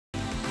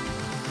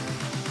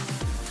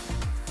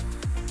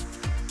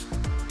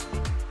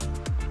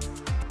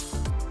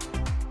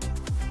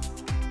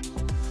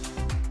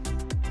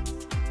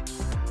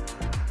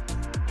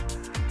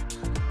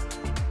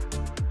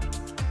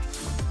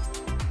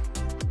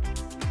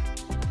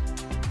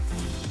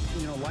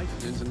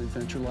life is an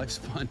adventure. Life's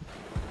fun.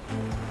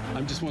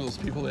 I'm just one of those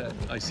people that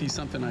I see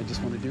something, I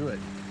just want to do it.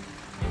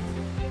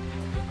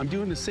 I'm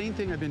doing the same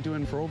thing I've been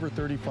doing for over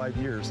 35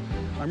 years.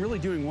 I'm really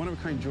doing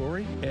one-of-a-kind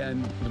jewelry,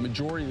 and the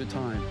majority of the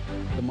time,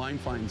 the mine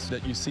finds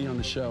that you see on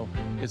the show,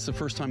 it's the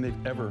first time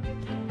they've ever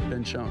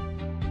been shown.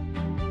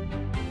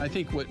 I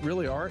think what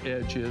really our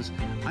edge is,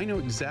 I know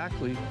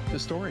exactly the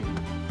story.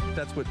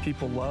 That's what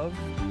people love.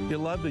 They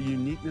love the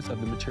uniqueness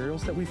of the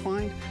materials that we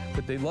find,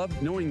 but they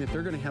love knowing that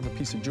they're going to have a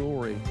piece of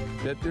jewelry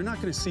that they're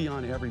not going to see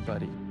on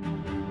everybody.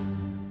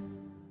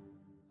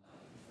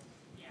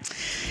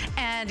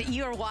 And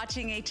you're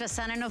watching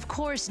HSN, and of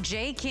course,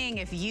 Jay King,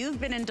 if you've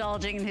been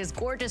indulging in his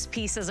gorgeous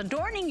pieces,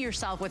 adorning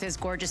yourself with his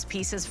gorgeous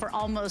pieces for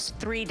almost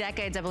 3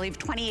 decades, I believe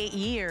 28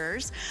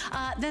 years,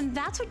 then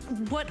that's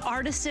what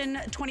Artisan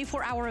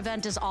 24-hour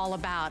event is all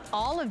about.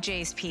 All of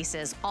Jay's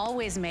pieces,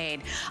 always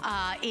made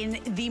in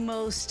the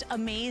most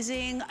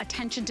amazing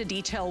attention to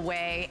detail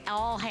way,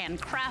 all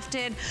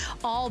handcrafted,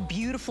 all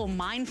beautiful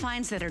mine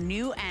finds that are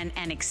new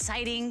and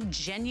exciting,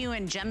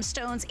 genuine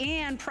gemstones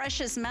and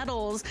precious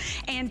metals.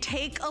 And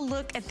take a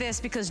look at this,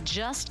 because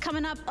just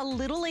coming up a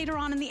little later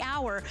on in the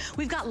hour,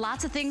 we've got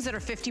lots of things that are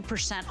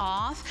 50%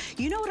 off.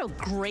 You know what a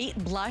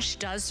great blush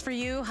does for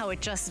you, how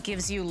it just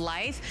gives you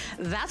life?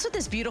 That's what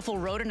this beautiful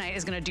rhodonite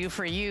is gonna do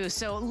for you.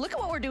 So look at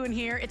what we're doing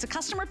here. It's a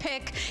customer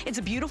pick. It's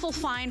a beautiful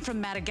find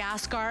from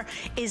Madagascar.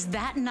 Is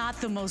that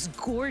not the most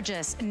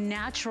gorgeous,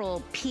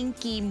 natural,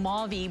 pinky,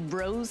 mauvey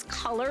rose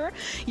color?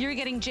 You're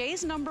getting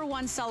Jay's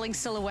 #1 selling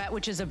silhouette,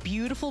 which is a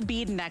beautiful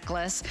bead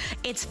necklace.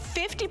 It's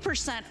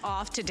 50%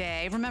 off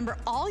today. Remember,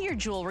 all your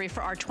jewelry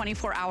for our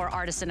 24-hour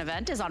Artisan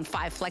event is on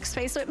 5 flex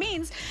pay, so it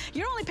means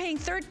you're only paying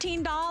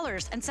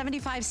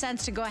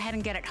 $13.75 to go ahead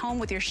and get it home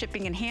with your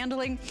shipping and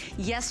handling.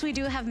 Yes, we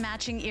do have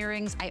matching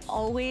earrings. I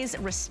always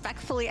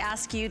respectfully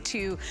ask you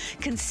to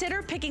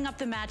consider picking up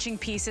the matching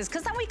pieces,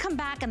 because then we come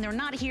back and they're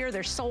not here,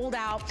 they're sold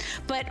out.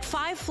 But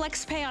 5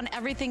 flex pay on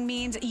everything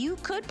means you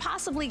could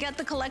possibly get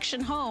the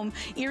collection home.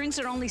 Earrings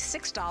are only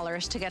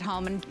 $6 to get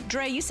home. And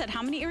Dre, you said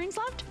how many earrings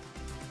left?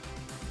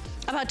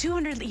 About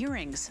 200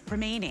 earrings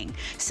remaining.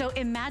 So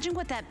imagine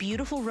what that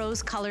beautiful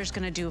rose color is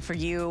gonna do for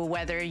you,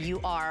 whether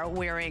you are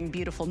wearing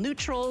beautiful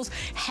neutrals,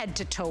 head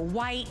to toe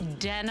white,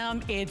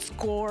 denim, it's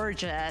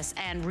gorgeous.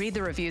 And read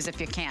the reviews if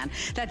you can.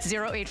 That's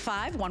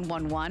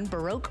 085111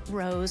 Baroque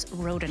Rose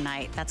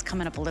Rhodonite. That's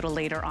coming up a little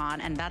later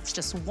on, and that's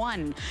just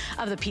one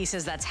of the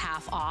pieces that's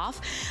half off.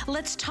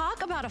 Let's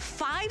talk about a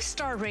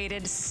 5-star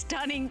rated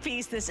stunning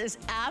piece. This is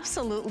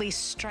absolutely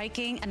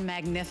striking and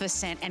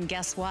magnificent. And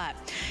guess what?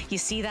 You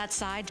see that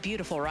side?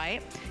 Beautiful,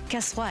 right?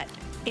 Guess what?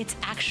 It's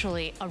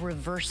actually a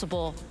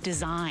reversible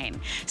design.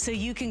 So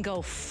you can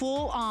go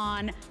full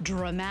on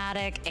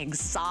dramatic,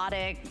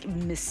 exotic,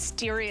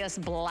 mysterious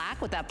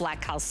black with that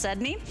black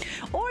chalcedony,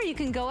 or you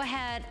can go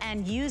ahead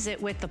and use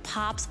it with the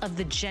pops of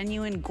the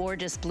genuine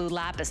gorgeous blue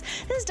lapis.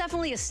 This is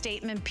definitely a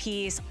statement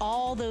piece.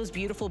 All those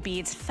beautiful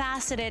beads,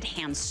 faceted,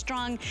 hand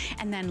strung,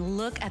 and then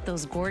look at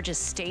those gorgeous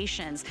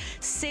stations.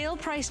 Sale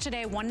price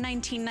today,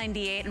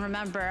 $119.98, and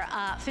remember,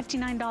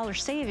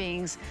 $59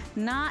 savings,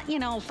 not, you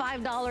know,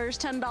 $5,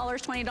 $10,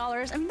 $20.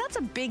 I mean, that's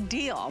a big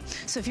deal.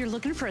 So if you're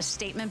looking for a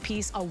statement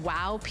piece, a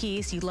wow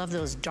piece, you love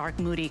those dark,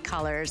 moody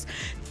colors,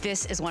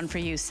 this is one for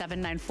you.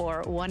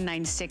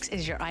 794196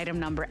 is your item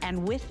number.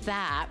 And with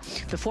that,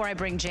 before I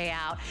bring Jay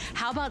out,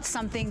 how about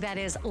something that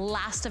is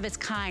last of its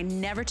kind,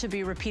 never to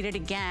be repeated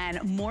again,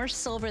 more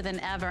silver than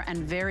ever, and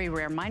very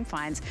rare mine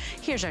finds?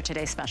 Here's our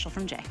today's special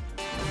from Jay.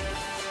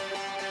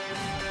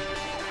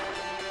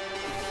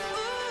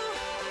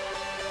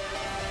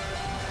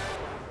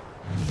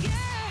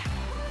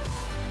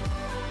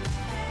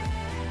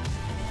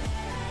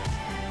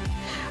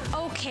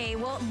 Okay,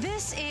 well,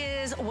 this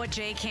is what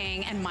Jay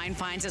King and Mine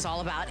Finds is all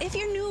about. If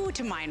you're new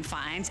to Mine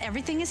Finds,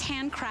 everything is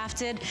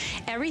handcrafted,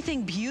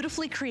 everything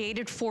beautifully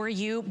created for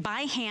you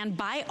by hand,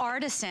 by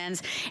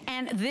artisans.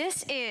 And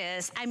this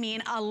is, I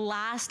mean, a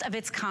last of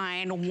its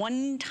kind,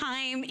 one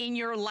time in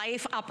your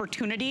life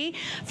opportunity.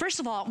 First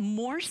of all,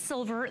 more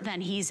silver than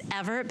he's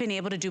ever been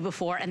able to do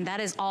before, and that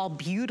is all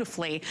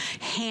beautifully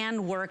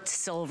hand-worked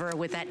silver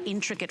with that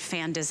intricate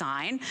fan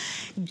design.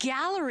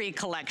 Gallery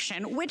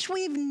collection, which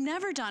we've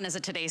never done as a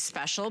Today's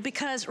Special,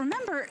 because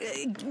remember,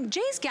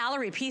 Jay's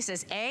gallery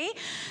pieces,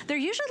 they're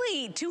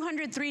usually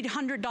 $200,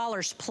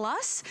 $300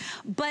 plus,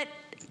 but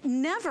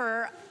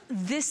never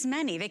this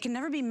many. They can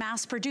never be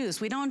mass produced.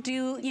 We don't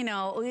do, you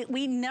know,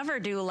 we never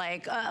do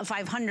like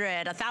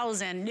 500,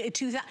 1,000,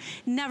 2,000,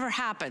 never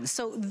happens.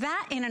 So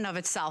that in and of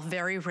itself,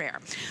 very rare.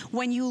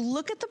 When you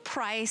look at the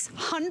price,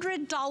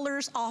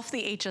 $100 off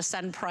the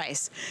HSN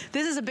price.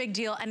 This is a big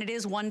deal, and it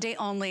is one day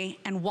only,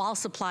 and while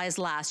supplies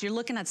last. You're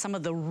looking at some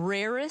of the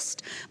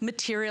rarest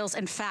materials.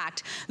 In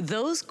fact,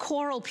 those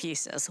coral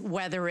pieces,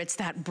 whether it's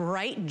that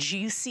bright,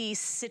 juicy,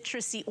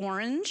 citrusy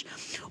orange,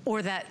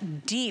 or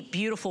that deep,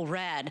 beautiful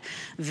red,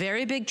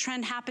 very big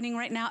trend happening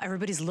right now.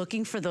 Everybody's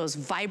looking for those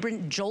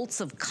vibrant jolts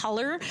of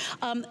color.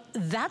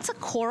 That's a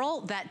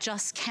coral that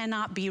just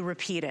cannot be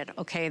repeated,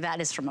 okay?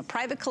 That is from a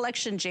private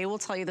collection. Jay will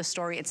tell you the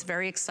story. It's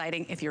very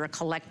exciting. If you're a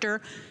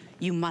collector,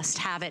 You must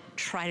have it.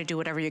 Try to do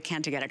whatever you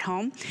can to get it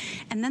home.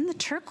 And then the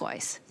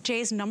turquoise,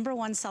 Jay's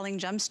 #1 selling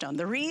gemstone.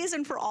 The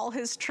reason for all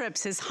his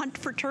trips, his hunt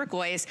for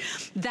turquoise,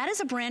 that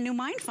is a brand new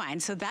mine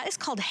find. So that is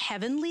called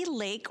Heavenly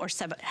Lake or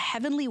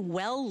Heavenly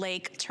Well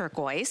Lake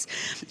turquoise.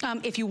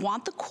 If you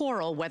want the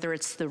coral, whether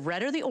it's the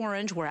red or the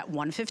orange, we're at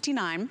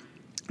 $159.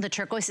 The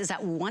turquoise is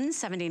at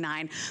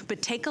 $179,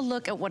 but take a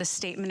look at what a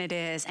statement it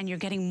is, and you're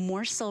getting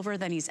more silver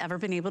than he's ever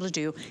been able to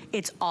do.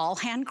 It's all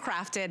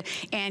handcrafted,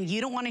 and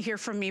you don't want to hear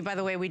from me. By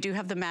the way, we do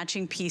have the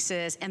matching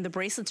pieces, and the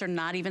bracelets are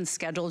not even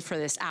scheduled for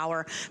this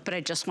hour, but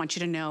I just want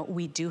you to know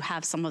we do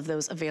have some of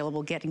those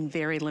available, getting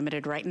very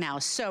limited right now.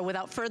 So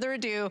without further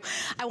ado,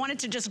 I wanted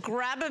to just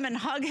grab him and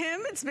hug him.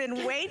 It's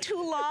been way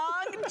too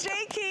long.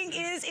 Jay King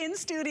is in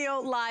studio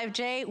live.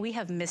 Jay, we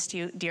have missed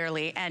you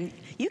dearly, and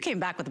you came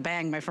back with a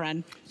bang, my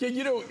friend. Yeah,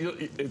 you know,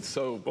 it's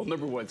so, well,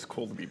 number one, it's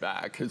cool to be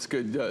back. It's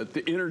good.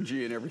 The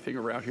energy and everything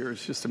around here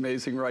is just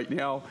amazing right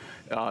now.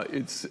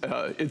 It's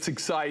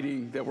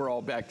exciting that we're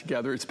all back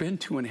together. It's been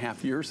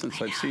 2.5 years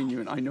since I've seen you,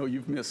 and I know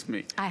you've missed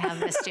me. I have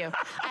missed you.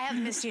 I have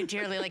missed you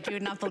dearly, like you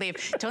would not believe.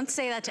 Don't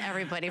say that to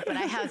everybody, but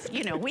I have,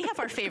 you know, we have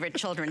our favorite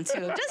children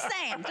too. Just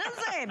saying, just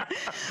saying.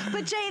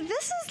 But Jay,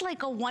 this is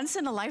like a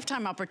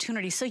once-in-a-lifetime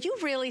opportunity. So you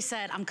really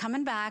said, I'm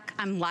coming back.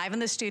 I'm live in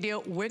the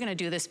studio. We're going to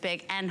do this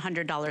big, and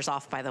 $100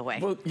 off, by the way.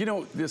 Well, you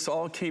know, this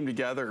all came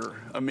together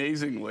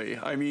amazingly.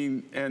 I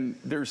mean, and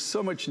there's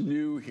so much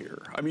new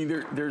here. I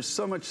mean, there's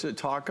so much to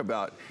talk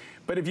about.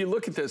 But if you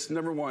look at this,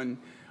 number one,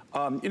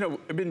 you know,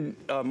 I've been,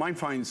 mine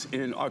finds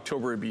in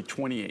October would be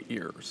 28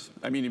 years.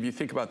 I mean, if you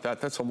think about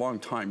that, that's a long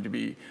time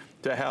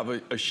to have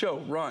a show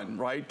run,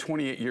 right?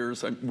 28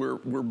 years. We're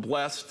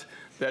blessed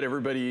that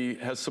everybody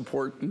has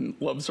support and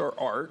loves our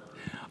art.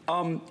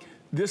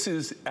 This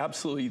is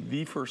absolutely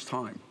the first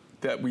time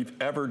that we've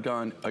ever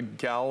done a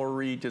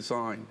gallery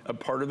design, a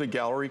part of the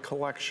gallery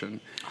collection,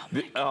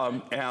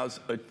 as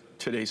a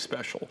Today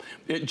Special.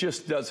 It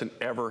just doesn't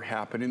ever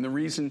happen. And the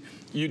reason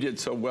you did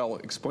so well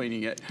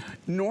explaining it,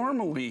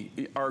 normally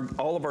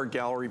all of our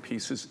gallery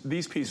pieces,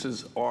 these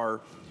pieces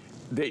are,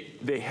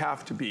 they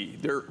have to be.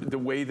 The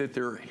way that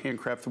they're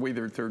handcrafted, the way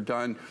that they're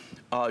done,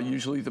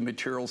 usually the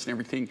materials and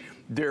everything,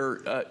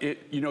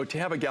 you know, to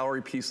have a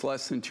gallery piece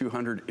less than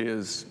 200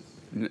 is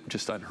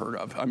just unheard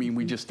of. I mean,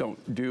 we just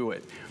don't do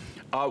it.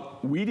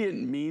 We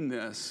didn't mean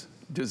this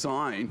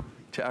design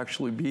to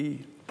actually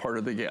be part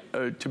of the,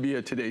 to be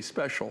a Today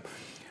Special.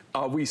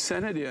 We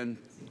sent it in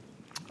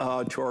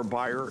to our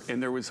buyer,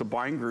 and there was a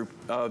buying group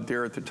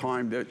there at the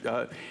time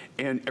that,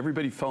 and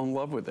everybody fell in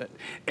love with it.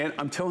 And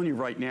I'm telling you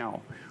right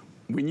now,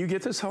 when you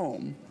get this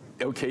home,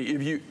 okay,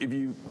 if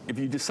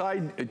you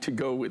decide to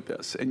go with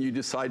this and you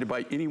decide to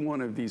buy any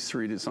one of these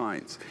 3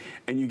 designs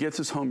and you get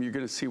this home, you're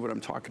gonna see what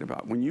I'm talking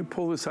about. When you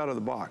pull this out of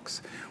the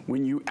box,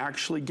 when you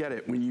actually get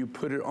it, when you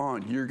put it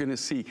on, you're gonna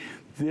see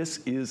this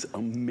is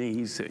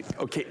amazing.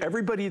 Okay,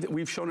 everybody that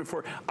we've shown it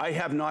for, I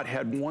have not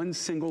had one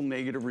single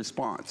negative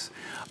response.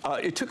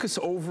 It took us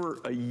over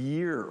a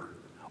year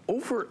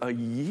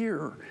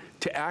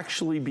to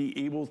actually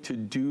be able to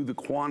do the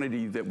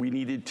quantity that we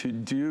needed to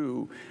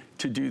do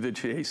the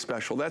Today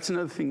Special. That's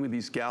another thing with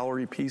these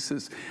gallery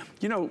pieces.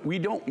 You know, we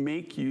don't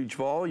make huge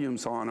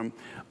volumes on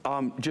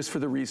them just for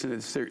the reason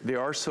that they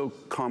are so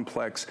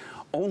complex.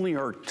 Only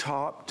our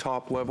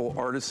top level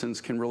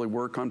artisans can really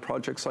work on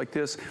projects like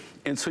this.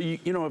 And so, you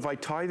know, if I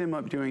tie them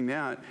up doing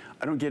that,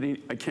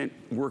 I can't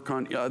work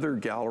on other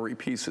gallery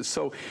pieces.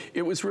 So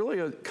it was really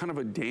a kind of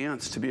a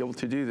dance to be able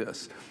to do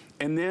this.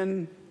 And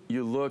then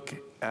you look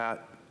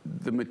at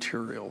the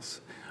materials.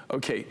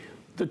 Okay,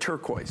 the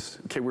turquoise.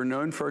 Okay, we're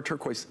known for our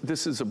turquoise.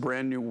 This is a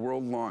brand new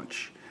world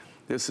launch.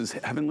 This is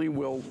Heavenly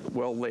Well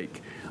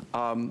Lake.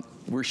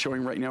 We're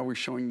showing right now, we're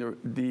showing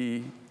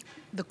the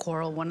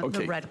coral,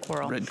 the red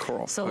coral. Red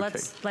coral. So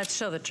let's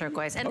show the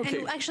turquoise. And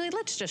actually,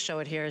 let's just show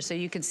it here so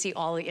you can see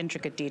all the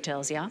intricate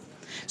details, yeah?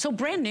 So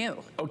brand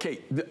new. Okay,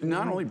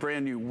 not only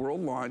brand new,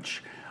 world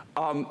launch.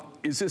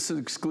 Is this an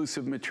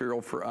exclusive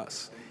material for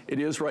us? It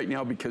is right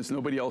now because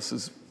nobody else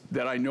is,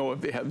 that I know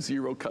of, they have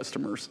 0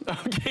 customers.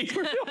 Okay,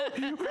 we're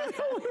the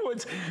only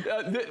ones.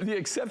 The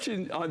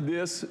exception on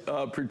this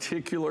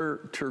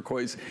particular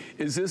turquoise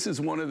is this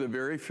is one of the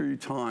very few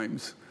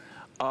times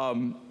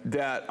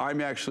that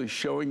I'm actually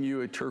showing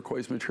you a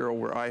turquoise material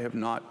where I have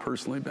not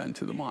personally been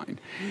to the mine.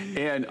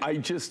 And I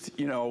just,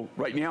 you know,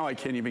 right now I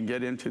can't even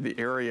get into the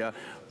area.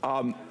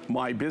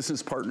 My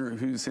business partner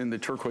who's in the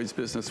turquoise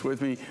business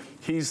with me,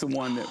 he's the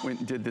one that went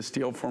and did this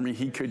deal for me.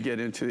 He could get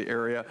into the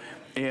area.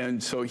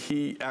 And so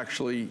he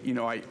actually, you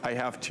know, I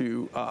have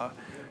to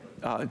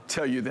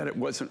tell you that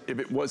if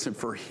it wasn't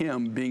for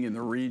him being in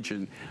the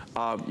region,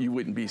 you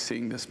wouldn't be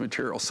seeing this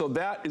material. So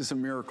that is a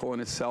miracle in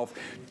itself.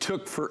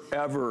 Took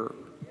forever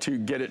to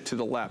get it to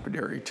the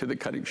lapidary, to the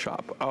cutting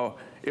shop. Oh,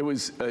 it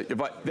was,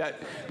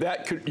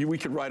 we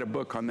could write a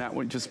book on that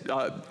one, just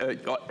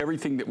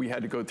everything that we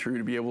had to go through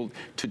to be able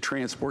to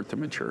transport the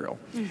material.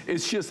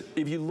 It's just,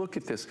 if you look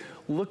at this,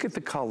 look at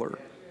the color,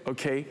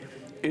 okay?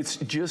 It's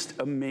just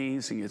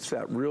amazing. It's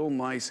that real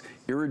nice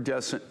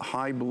iridescent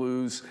high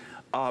blues.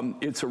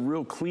 It's a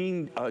real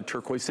clean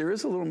turquoise. There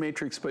is a little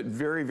matrix, but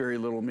very, very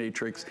little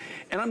matrix.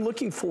 And I'm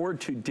looking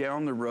forward to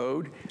down the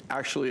road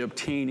actually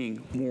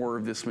obtaining more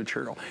of this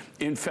material.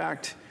 In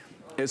fact,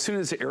 as soon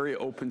as the area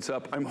opens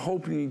up, I'm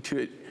hoping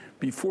to,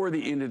 before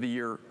the end of the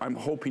year, I'm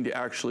hoping to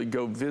actually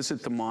go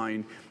visit the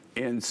mine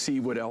and see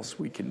what else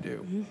we can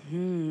do.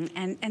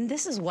 And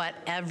this is what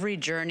every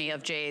journey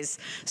of Jay's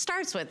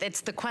starts with. It's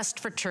the quest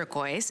for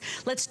turquoise.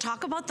 Let's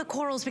talk about the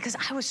corals, because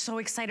I was so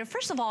excited.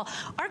 First of all,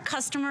 our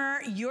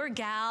customer, your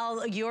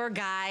gal, your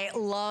guy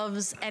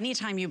loves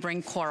anytime you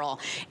bring coral.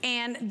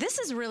 And this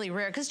is really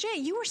rare, because Jay,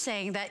 you were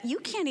saying that you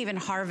can't even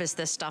harvest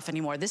this stuff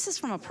anymore. This is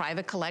from a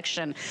private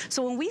collection.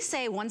 So when we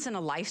say once in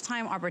a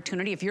lifetime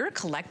opportunity, if you're a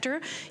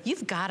collector,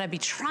 you've gotta be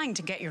trying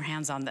to get your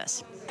hands on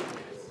this.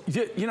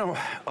 You know,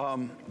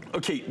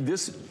 okay,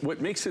 what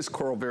makes this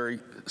coral very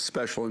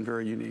special and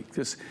very unique,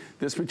 this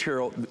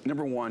material,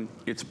 number one,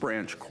 it's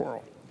branch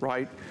coral,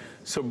 right?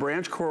 So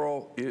branch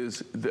coral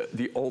is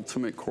the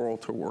ultimate coral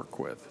to work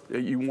with.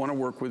 You want to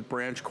work with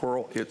branch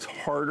coral. It's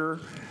harder,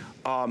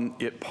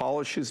 it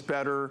polishes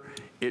better,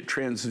 it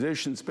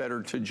transitions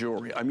better to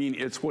jewelry. I mean,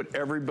 it's what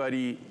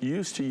everybody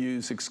used to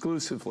use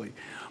exclusively.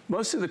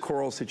 Most of the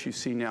corals that you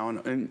see now,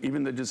 and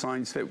even the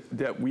designs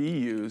that we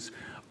use,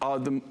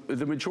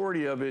 the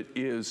majority of it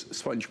is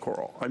sponge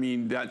coral. I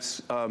mean,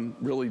 that's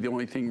really the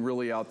only thing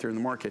really out there in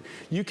the market.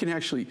 You can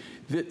actually,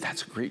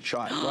 that's a great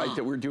shot, right,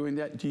 that we're doing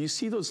that. Do you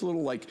see those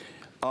little, like,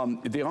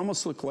 they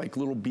almost look like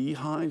little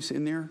beehives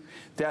in there?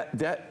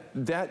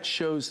 That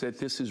shows that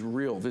this is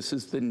real. This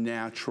is the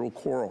natural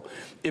coral.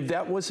 If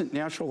that wasn't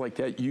natural like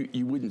that,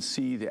 you wouldn't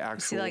see the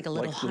actual, see like a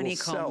little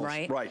honeycomb, cells,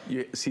 right? Right,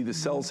 you see the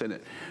cells in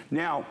it.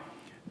 Now,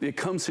 it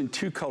comes in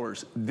two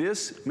colors.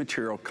 This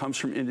material comes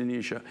from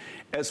Indonesia.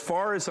 As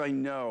far as I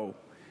know,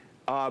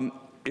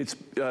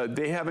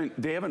 they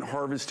haven't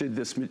harvested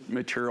this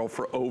material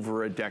for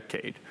over a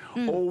decade.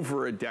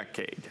 Over a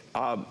decade,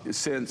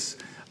 since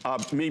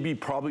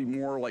probably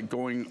more like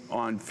going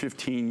on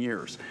 15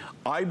 years.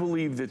 I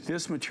believe that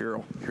this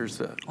material, here's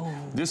the,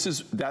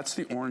 that's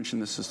the orange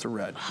and this is the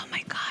red. Oh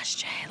my gosh,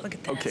 Jay, look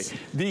at this.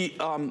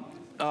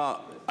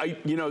 Okay,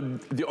 you know,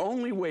 the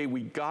only way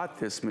we got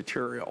this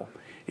material,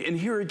 and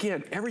here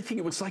again, everything,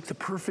 it was like the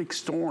perfect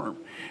storm.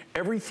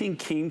 Everything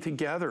came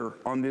together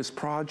on this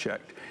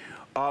project.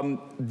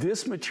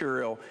 This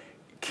material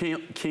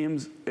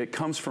it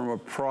comes from a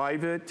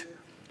private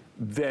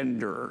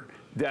vendor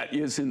that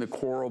is in the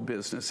coral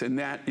business, and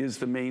that is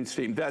the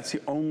mainstay. That's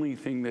the only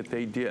thing that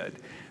they did.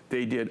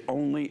 They did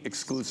only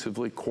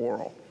exclusively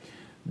coral.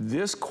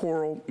 This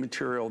coral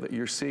material that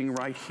you're seeing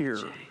right here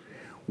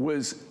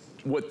was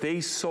what they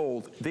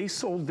sold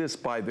this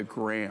by the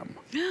gram.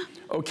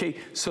 Okay,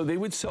 so they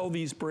would sell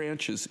these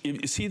branches.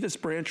 If you see this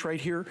branch right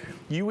here,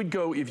 you would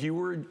go, if you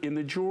were in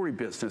the jewelry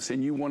business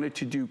and you wanted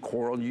to do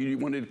coral, you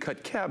wanted to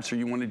cut cabs or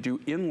you wanted to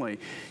do inlay,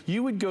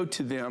 you would go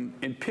to them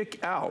and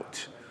pick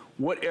out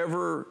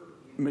whatever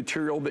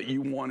material that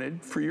you wanted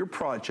for your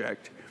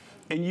project,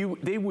 and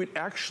they would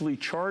actually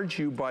charge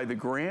you by the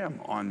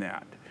gram on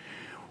that.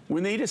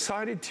 When they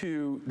decided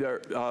to,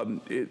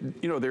 you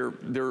know,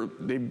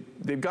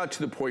 they've got to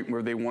the point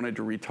where they wanted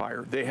to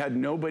retire. They had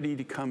nobody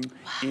to come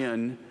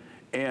in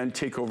and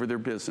take over their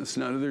business.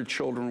 None of their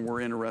children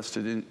were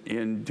interested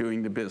in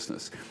doing the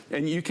business.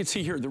 And you can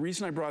see here, the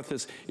reason I brought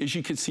this is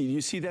you can see, you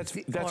see that's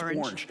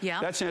orange. Yeah.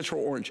 That's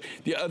natural orange.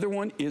 The other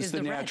one is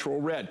the natural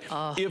red.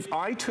 If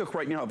I took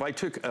right now, if I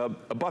took a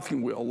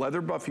buffing wheel,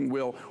 leather buffing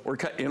wheel,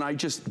 and I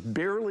just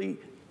barely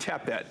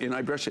tap that and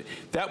I brush it,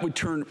 that would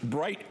turn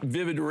bright,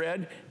 vivid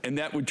red, and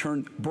that would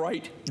turn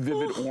bright,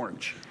 vivid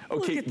orange.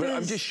 Okay, but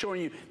I'm just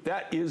showing you,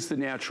 that is the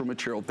natural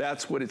material.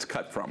 That's what it's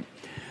cut from.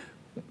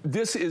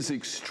 This is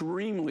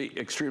extremely,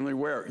 extremely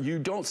rare. You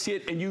don't see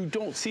it, and you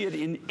don't see it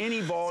in any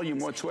volume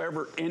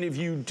whatsoever. And if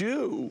you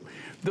do,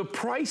 the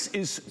price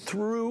is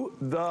through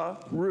the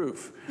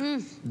roof.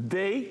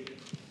 We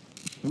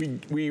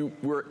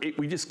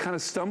just kind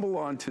of stumbled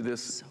onto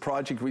this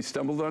project. We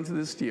stumbled onto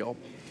this deal.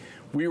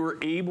 We were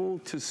able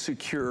to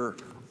secure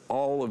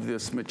all of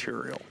this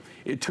material.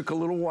 It took a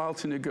little while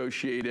to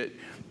negotiate it,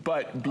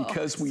 but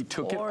because we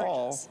took it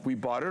all, we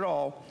bought it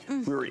all,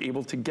 we were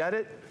able to get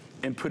it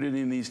and put it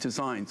in these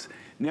designs.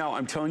 Now,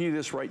 I'm telling you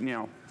this right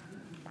now,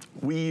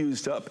 we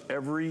used up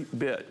every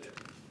bit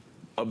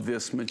of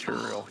this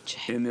material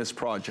in this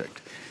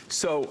project.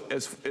 So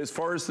as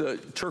far as the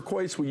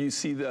turquoise, will you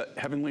see the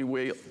Heavenly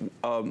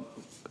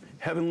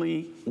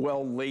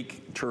Well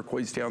Lake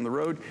turquoise down the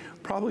road?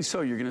 Probably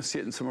so. You're going to see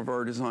it in some of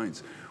our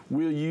designs.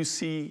 Will you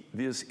see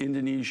this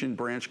Indonesian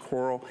branch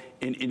coral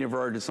in any of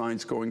our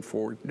designs going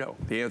forward? No.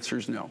 The answer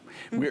is no.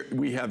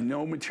 We have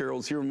no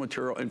material, zero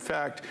material. In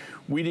fact,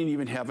 we didn't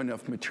even have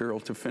enough material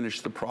to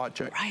finish the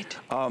project. Right.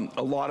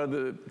 A lot of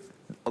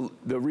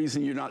the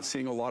reason you're not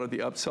seeing a lot of the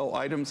upsell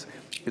items,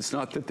 it's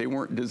not that they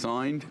weren't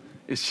designed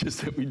It's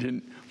just that we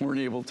weren't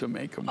able to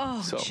make them.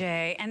 Oh, so.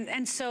 Jay,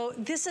 and so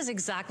this is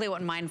exactly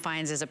what Mind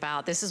Finds is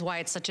about. This is why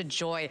it's such a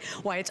joy,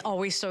 why it's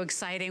always so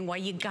exciting, why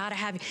you gotta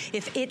have,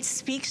 if it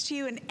speaks to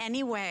you in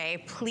any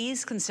way,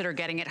 please consider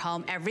getting it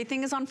home.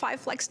 Everything is on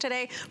 5 Flex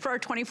today for our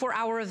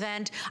 24-hour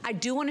event. I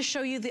do wanna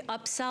show you the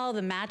upsell,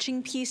 the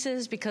matching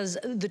pieces, because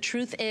the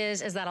truth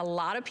is that a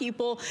lot of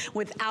people,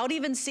 without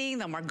even seeing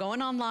them, are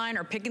going online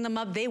or picking them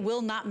up. They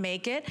will not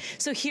make it.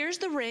 So here's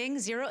the ring,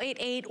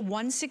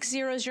 088160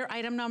 is your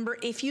item number.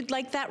 If you'd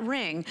like that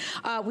ring,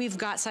 we've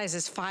got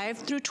sizes 5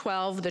 through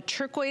 12. The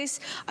turquoise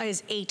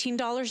is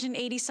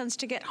 $18.80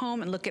 to get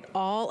home. And look at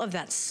all of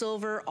that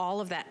silver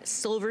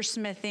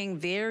silversmithing,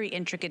 very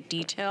intricate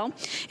detail.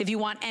 If you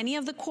want any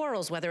of the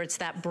corals, whether it's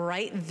that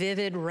bright,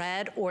 vivid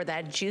red or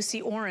that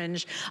juicy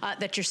orange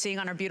that you're seeing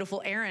on our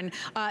beautiful Erin,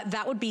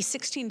 that would be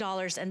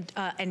 $16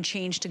 and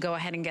change to go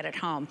ahead and get it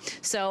home.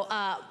 So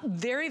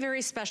very,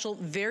 very special,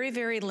 very,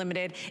 very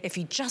limited. If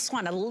you just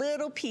want a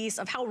little piece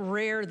of how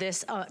rare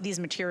these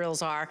materials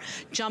are,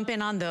 jump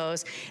in on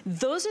those.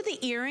 Those are the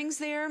earrings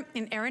there,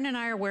 and Erin and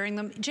I are wearing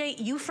them. Jay,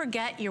 you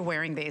forget you're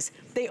wearing these.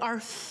 They are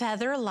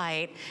feather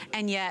light,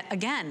 and yet,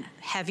 again,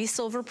 heavy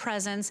silver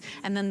presence,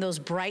 and then those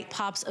bright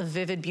pops of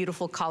vivid,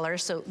 beautiful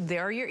colors. So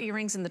there are your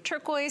earrings in the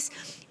turquoise.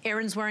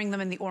 Erin's wearing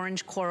them in the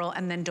orange coral,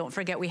 and then don't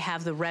forget we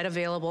have the red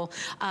available,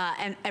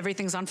 and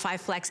everything's on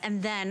 5 Flex.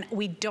 And then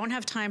we don't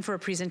have time for a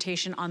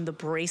presentation on the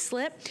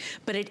bracelet,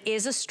 but it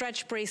is a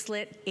stretch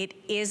bracelet. It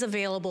is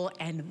available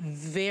and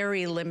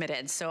very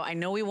limited. So I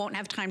know we won't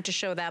have time to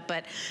show that,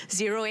 but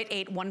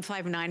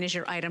 088159 is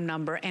your item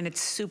number, and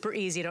it's super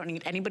easy. You don't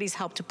need anybody's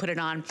help to put it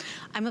on.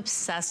 I'm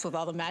obsessed with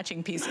all the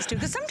matching pieces too,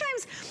 because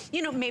sometimes,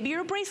 you know, maybe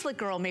you're a bracelet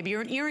girl, maybe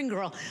you're an earring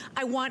girl.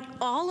 I want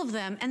all of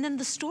them, and then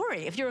the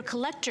story. If you're a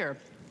collector,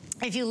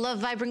 if you love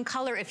vibrant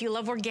color, if you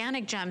love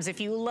organic gems, if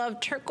you love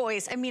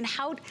turquoise, I mean,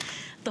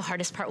 the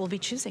hardest part will be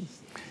choosing.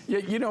 Yeah,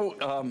 you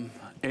know,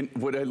 and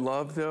what I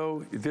love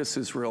though, these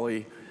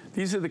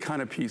are the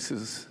kind of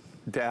pieces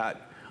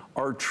that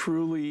are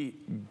truly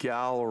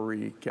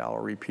gallery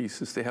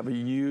pieces. They have a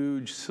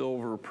huge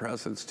silver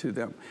presence to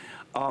them.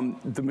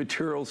 The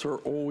materials are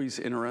always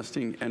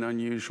interesting and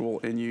unusual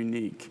and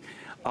unique.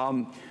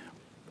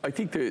 I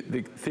think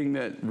the thing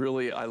that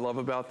really I love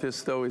about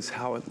this though is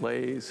how it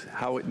lays,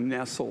 how it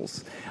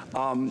nestles.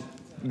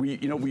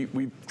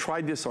 We've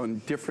tried this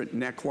on different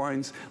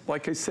necklines.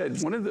 Like I said,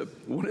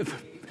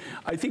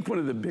 I think one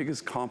of the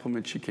biggest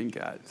compliments you can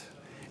get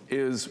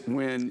is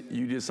when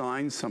you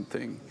design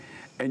something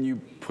and you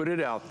put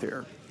it out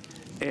there,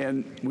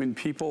 and when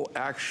people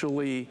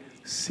actually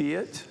see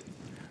it,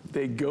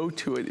 they go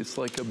to it, it's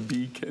like a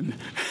beacon.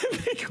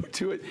 They go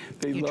to it,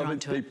 they love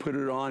it, they put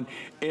it on,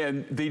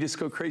 and they just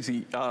go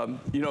crazy.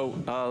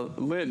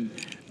 Lynn,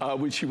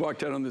 when she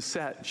walked out on the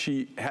set,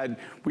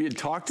 we had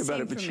talked about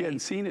it, but she hadn't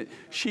seen it.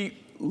 She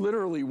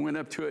literally went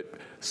up to it,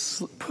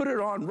 put it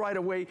on right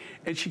away,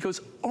 and she goes,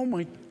 oh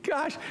my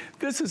gosh,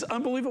 this is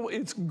unbelievable,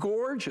 it's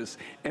gorgeous.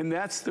 And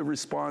that's the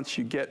response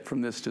you get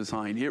from this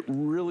design. It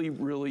really,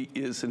 really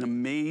is an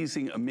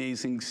amazing,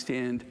 amazing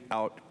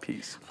standout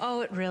piece.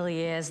 Oh, it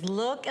really is.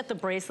 Look at the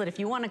bracelet. If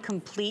you want to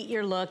complete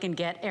your look and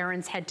get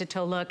Erin's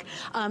head-to-toe look,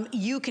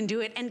 you can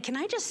do it. And can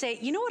I just say,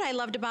 you know what I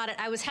loved about it?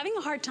 I was having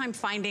a hard time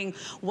finding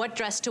what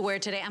dress to wear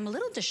today. I'm a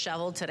little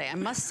disheveled today, I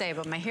must say,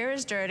 but my hair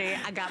is dirty.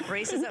 I got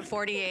braces at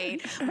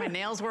 48. My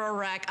nails were a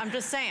wreck. I'm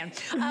just saying.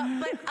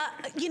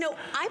 You know,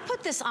 I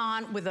put this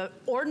on with an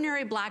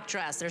ordinary black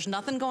dress. There's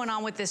nothing going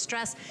on with this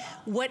dress.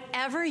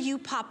 Whatever you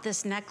pop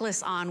this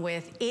necklace on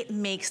with, it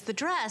makes the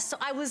dress. So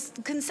I was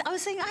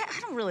saying, I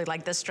don't really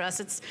like this dress.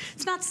 It's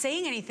not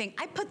saying anything.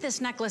 I put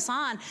this necklace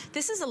on.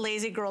 This is a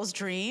lazy girl's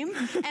dream.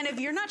 And if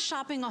you're not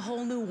shopping a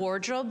whole new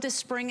wardrobe this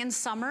spring and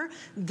summer,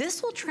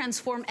 this will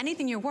transform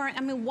anything you're wearing.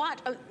 I mean,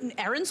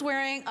 Erin's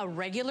wearing a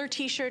regular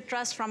t-shirt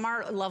dress from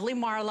our lovely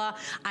Marla.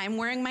 I'm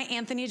wearing my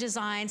Anthony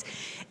Designs.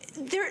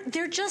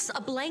 They're just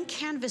a blank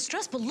canvas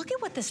dress, but look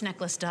at what this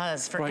necklace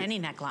does for any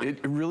neckline.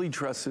 It really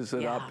dresses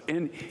it up.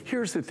 And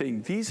here's the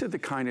thing, these are the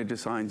kind of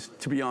designs,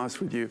 to be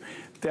honest with you,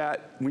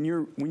 that when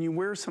you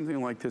wear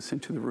something like this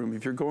into the room,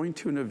 if you're going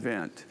to an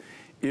event,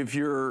 if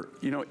you're,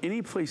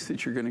 any place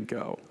that you're gonna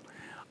go,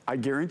 I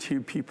guarantee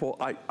you people,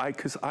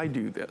 because I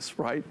do this,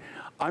 right?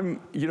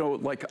 I'm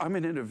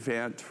in an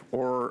event,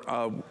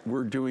 or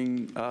we're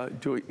doing,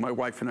 my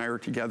wife and I are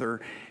together,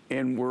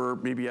 and we're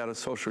maybe at a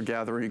social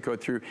gathering and go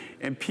through,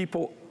 and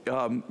people,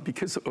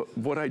 because of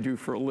what I do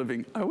for a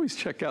living, I always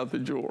check out the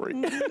jewelry.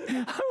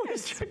 I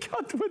always check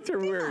out what they're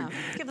wearing.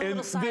 Give a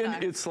little side eye.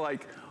 It's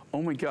like,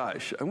 oh my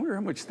gosh, I wonder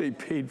how much they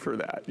paid for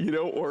that,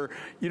 or,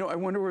 I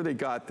wonder where they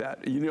got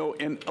that,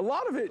 and a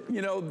lot of it,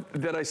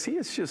 that I see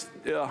is just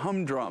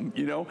humdrum,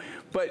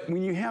 but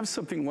when you have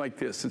something like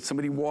this, and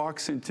somebody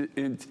walks into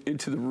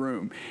the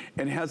room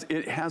and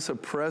it has a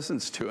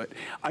presence to it,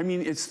 I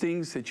mean, it's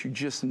things that you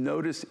just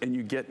notice and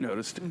you get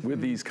noticed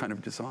with these kind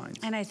of designs.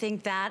 And I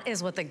think that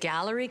is what the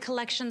gallery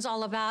collection's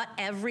all about.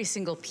 Every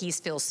single piece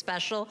feels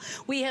special.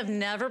 We have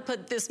never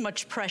put this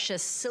much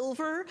precious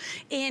silver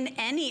in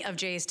any of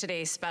Jay's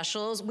Today's specials.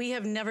 specials. We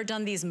have never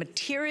done these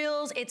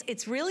materials.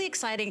 It's really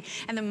exciting.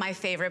 And then my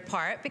favorite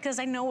part, because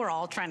I know we're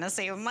all trying to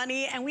save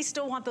money and we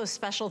still want those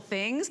special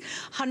things,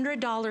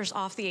 $100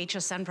 off the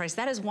HSN price.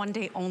 That is one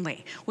day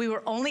only. We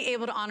were only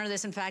able to honor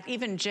this. In fact,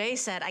 even Jay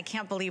said, I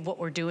can't believe what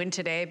we're doing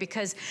today,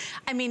 because,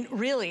 I mean,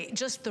 really,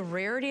 just the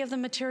rarity of the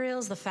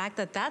materials, the fact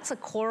that that's a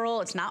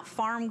coral, it's not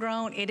farm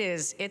grown,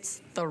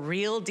 it's the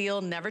real deal,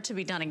 never to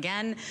be done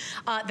again.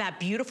 That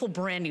beautiful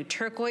brand new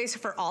turquoise,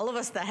 for all of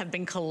us that have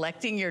been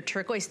collecting your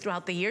turquoise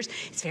throughout the years,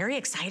 it's very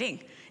exciting.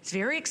 It's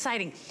very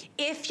exciting.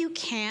 If you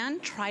can,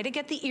 try to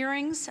get the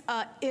earrings,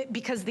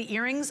 because the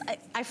earrings,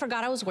 I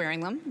forgot I was wearing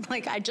them.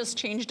 Like, I just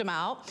changed them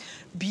out.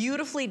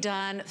 Beautifully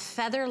done,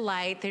 feather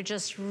light. They're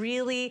just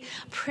really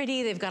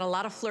pretty. They've got a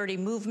lot of flirty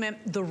movement.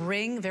 The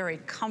ring, very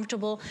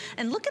comfortable.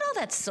 And look at all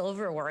that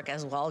silver work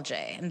as well,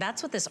 Jay. And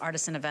that's what this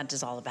artisan event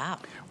is all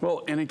about.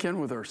 Well, and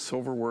again, with our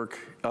silver work,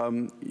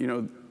 you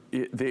know,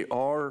 they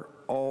are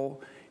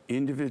all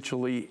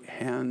individually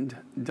hand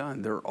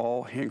done. They're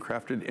all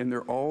handcrafted and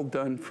they're all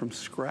done from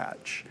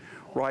scratch,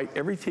 right?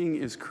 Everything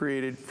is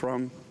created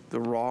from the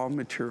raw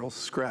material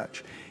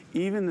scratch.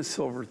 Even the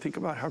silver, think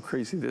about how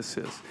crazy this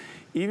is.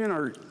 Even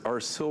our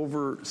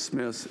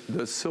silversmiths,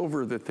 the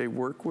silver that they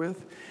work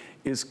with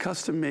is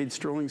custom made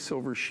sterling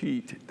silver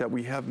sheet that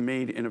we have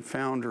made in a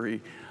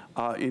foundry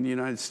in the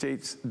United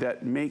States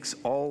that makes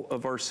all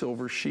of our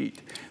silver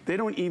sheet. They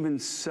don't even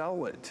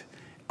sell it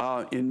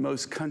in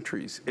most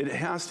countries. It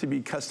has to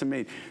be custom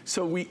made.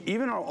 So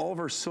even all of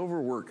our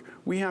silver work,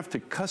 we have to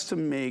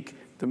custom make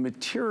the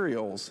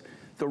materials,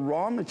 the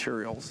raw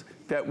materials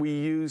that we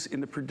use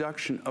in the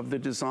production of the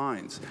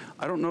designs.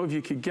 I don't know if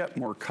you could get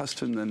more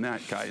custom than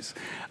that, guys.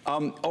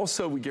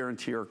 Also, we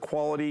guarantee our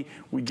quality.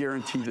 We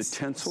guarantee the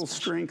tensile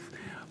strength.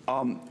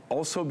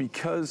 Also,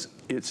 because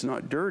it's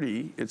not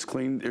dirty, it's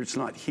clean, it's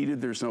not heated,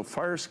 there's no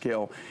fire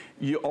scale,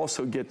 you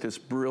also get this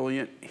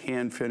brilliant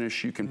hand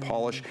finish you can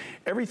polish.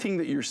 Everything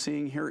that you're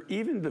seeing here,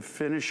 even the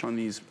finish on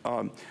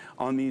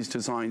these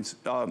designs,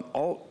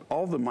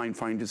 all the Mine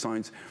Find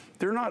designs,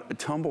 they're not a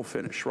tumble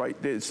finish, right?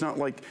 It's not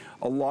like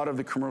a lot of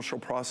the commercial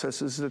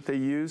processes that they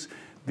use.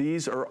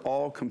 These are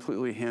all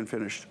completely hand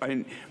finished.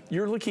 And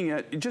you're looking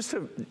at, just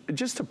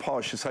to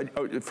polish this,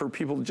 for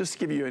people, just to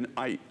give you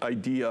an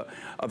idea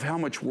of how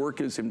much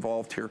work is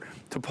involved here.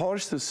 To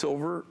polish the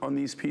silver on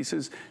these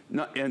pieces,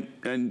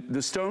 and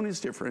the stone is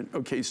different,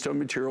 okay, stone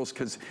materials,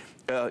 because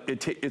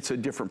it's a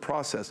different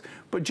process.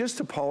 But just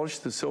to polish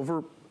the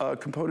silver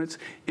components,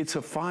 it's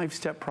a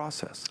 5-step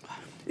process.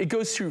 It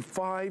goes through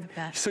 5,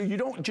 so you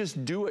don't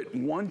just do it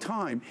one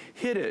time,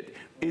 hit it.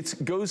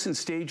 It goes in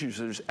stages.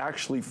 There's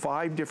actually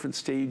 5 different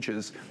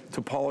stages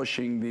to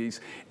polishing these.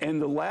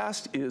 And the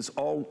last is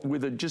all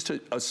with just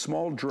a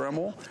small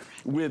Dremel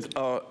with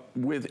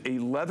a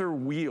leather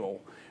wheel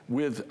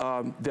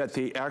that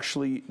they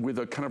actually, with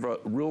a kind of a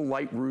real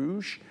light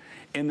rouge,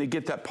 and they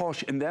get that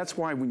polish. And that's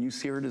why when you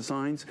see our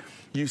designs,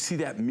 you see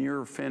that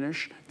mirror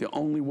finish. The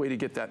only way to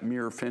get that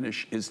mirror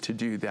finish is to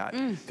do that.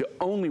 The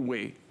only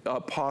way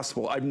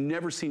possible. I've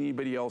never seen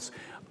anybody else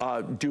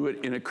do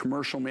it in a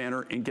commercial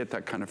manner and get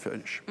that kind of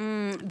finish.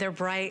 They're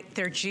bright,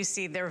 they're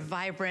juicy, they're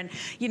vibrant.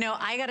 You know,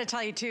 I gotta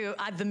tell you too,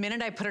 the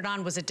minute I put it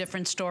on was a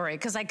different story,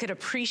 because I could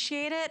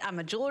appreciate it. I'm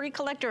a jewelry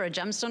collector, a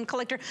gemstone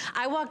collector.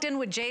 I walked in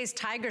with Jay's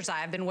Tiger's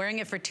Eye. I've been wearing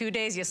it for 2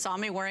 days. You saw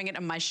me wearing it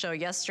on my show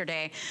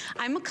yesterday.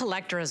 I'm a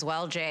collector as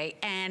well, Jay,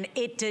 and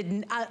it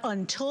didn't,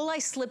 until I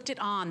slipped it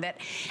on,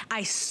 that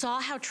I saw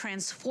how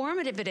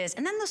transformative it is.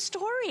 And then the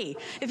story.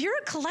 If you're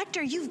a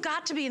collector, you've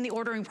got to be in the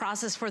ordering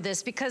process for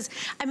this, because,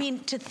 I mean,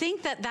 to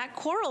think that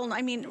coral,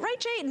 I mean, right,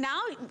 Jay,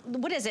 now,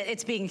 what is it?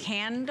 It's being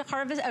hand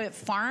harvested,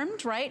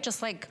 farmed, right?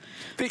 Just like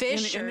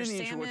fish or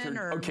salmon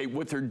or... Okay,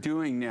 what they're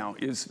doing now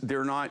is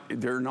they're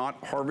not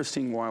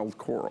harvesting wild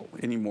coral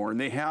anymore, and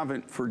they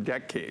haven't for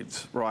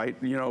decades, right?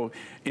 You know,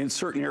 in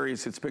certain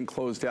areas, it's been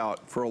closed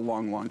out for a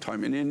long, long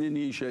time. In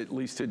Indonesia, at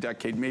least a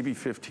decade, maybe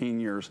 15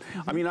 years.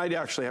 I mean, I'd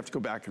actually have to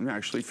go back and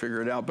actually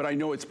figure it out, but I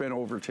know it's been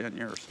over 10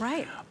 years.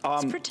 Right,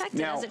 it's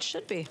protected now, as it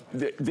should be.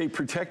 They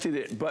protected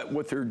it, but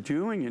what they're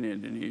doing in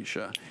Indonesia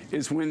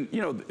is when,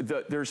 you know,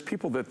 there's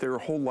people that their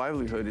whole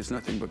livelihood is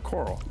nothing but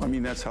coral. I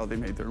mean, that's how they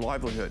made their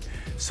livelihood.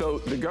 So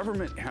the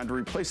government had to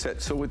replace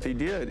that. So what they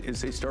did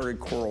is they started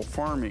coral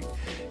farming.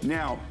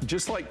 Now,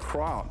 just like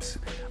crops,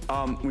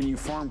 when you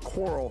farm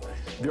coral,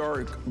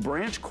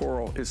 branch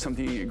coral is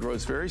something that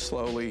grows very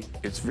slowly,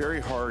 it's very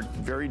hard,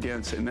 very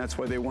dense, and that's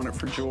why they want it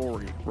for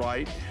jewelry,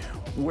 right?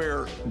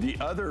 Where the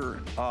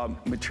other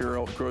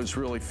material grows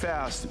really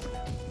fast,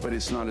 but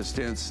it's not as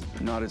dense,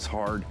 not as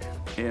hard,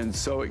 and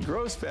so it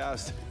grows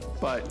fast,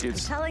 but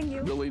it's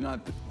really not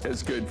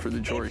as good for the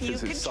jewelry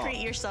because it's soft. If you can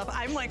treat yourself,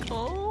 I'm like,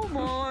 oh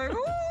my.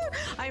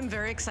 I'm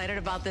very excited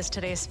about this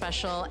today's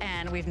special,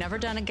 and we've never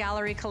done a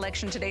gallery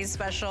collection today's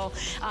special.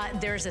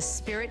 There's a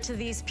spirit to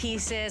these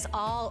pieces,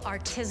 all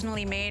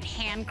artisanally made,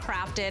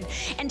 handcrafted,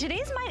 and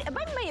today's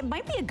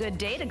might be a good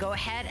day to go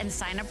ahead and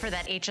sign up for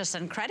that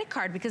HSN credit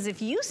card, because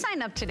if you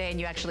sign up today and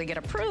you actually get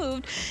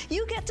approved,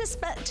 you get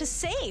to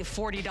save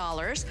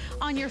 $40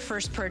 on your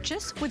first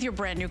purchase with your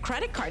brand new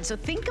credit card. So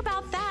think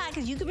about that. that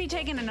because you could be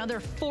taking another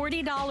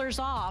 $40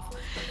 off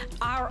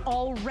our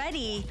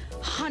already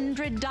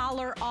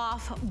 $100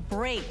 off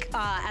break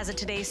as a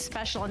today's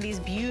special on these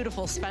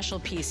beautiful special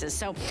pieces.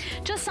 So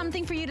just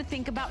something for you to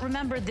think about.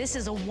 Remember, this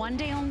is a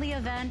one-day only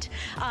event.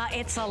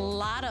 It's a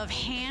lot of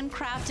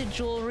handcrafted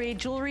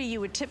jewelry you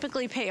would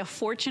typically pay a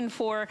fortune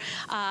for.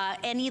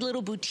 Any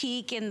little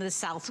boutique in the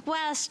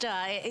Southwest,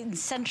 in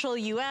central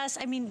US.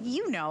 I mean,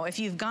 you know, if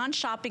you've gone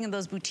shopping in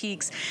those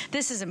boutiques,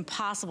 this is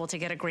impossible to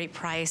get a great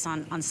price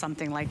on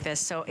something like this.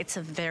 So it's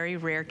a very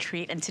rare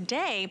treat. And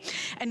today,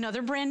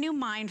 another brand new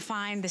mine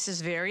find. This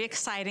is very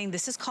exciting.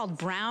 This is called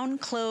Brown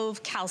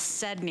Clove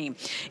Chalcedony.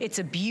 It's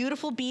a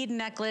beautiful bead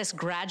necklace,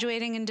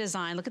 graduating in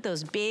design. Look at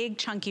those big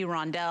chunky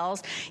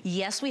rondelles.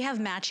 Yes, we have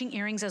matching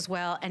earrings as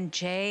well. And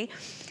Jay,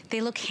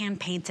 they look hand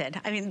painted.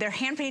 I mean, they're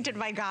hand painted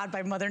by God,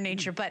 by Mother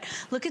Nature, but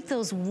look at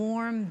those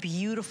warm,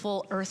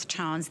 beautiful earth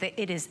tones.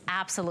 It is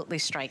absolutely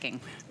striking.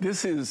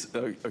 This is,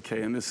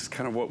 okay, and this is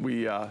kind of what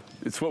we,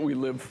 it's what we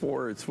live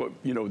for. It's what,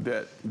 you know,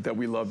 that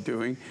we love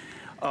doing.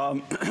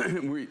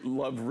 We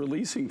love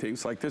releasing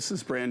things like this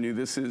is brand new.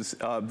 This is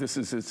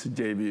its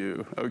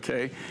debut,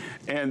 okay?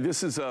 And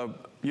this is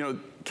you know,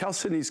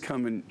 chalcedonies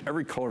come in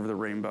every color of the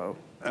rainbow.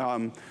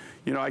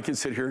 You know, I can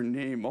sit here and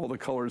name all the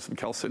colors of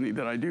chalcedony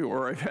that I do,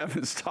 or I have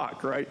in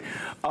stock, right?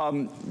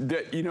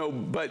 You know,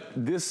 but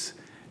this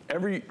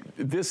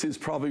is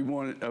probably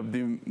one of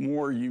the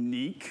more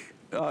unique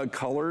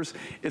colors.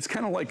 It's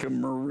kind of like a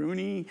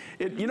maroony.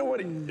 You know what,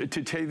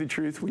 to tell you the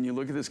truth, when you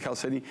look at this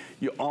chalcedony,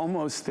 you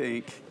almost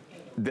think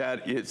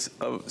that it's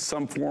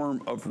some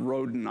form of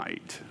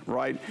rhodonite,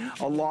 right?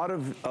 A lot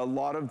of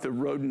the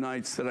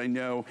rhodonites that I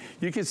know,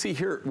 you can see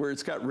here where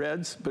it's got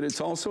reds, but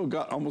it's also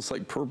got almost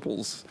like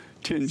purples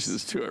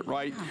tinges to it,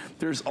 right?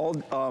 There's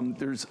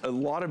a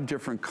lot of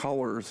different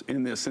colors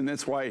in this, and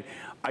that's why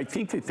I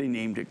think that they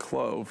named it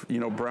clove, you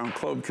know, brown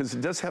clove, because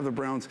it does have the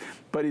browns,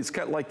 but it's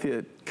got like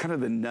the kind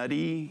of the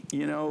nutty,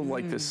 you know,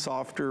 like the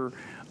softer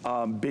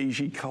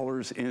beigey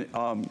colors in,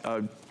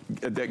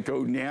 that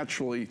go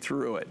naturally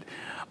through it.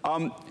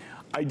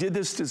 I did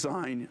this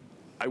design.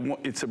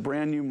 It's a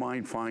brand new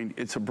mine find.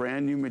 It's a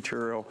brand new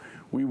material.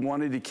 We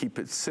wanted to keep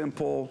it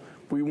simple.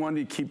 We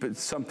wanted to keep it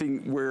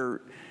something where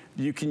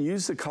you can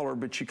use the color,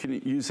 but you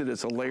can use it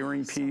as a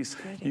layering piece.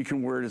 You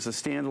can wear it as a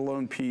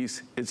standalone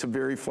piece. It's a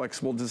very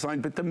flexible design.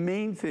 But the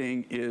main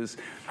thing is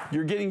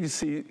you're getting to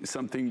see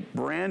something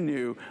brand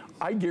new.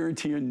 I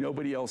guarantee you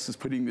nobody else is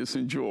putting this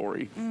in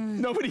jewelry.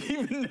 Nobody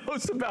even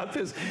knows about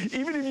this.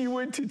 Even if you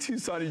went to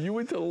Tucson and you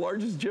went to the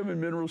largest gem and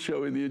mineral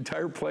show in the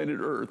entire planet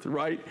Earth,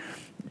 right?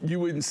 You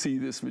wouldn't see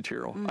this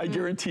material. I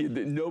guarantee you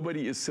that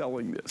nobody is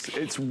selling this.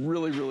 It's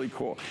really, really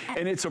cool.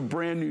 And it's a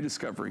brand new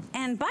discovery.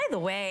 And by the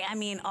way, I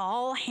mean,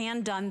 all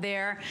hand done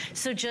there.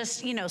 So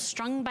just, you know,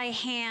 strung by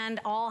hand,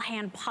 all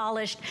hand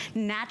polished,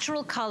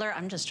 natural color.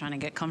 I'm just trying to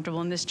get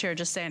comfortable in this chair,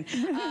 just saying.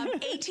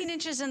 18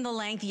 inches in the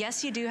length.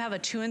 Yes, you do have a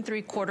 2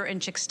 3/4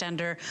 inch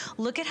extender.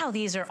 Look at how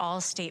these are all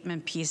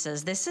statement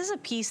pieces. This is a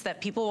piece that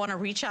people want to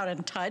reach out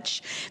and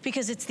touch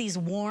because it's these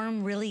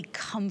warm, really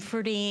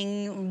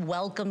comforting,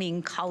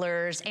 welcoming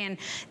colors. And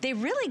they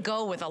really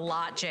go with a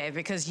lot, Jay,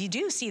 because you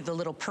do see the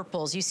little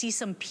purples. You see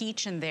some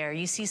peach in there.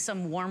 You see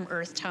some warm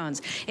earth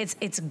tones.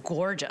 It's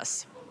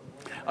gorgeous.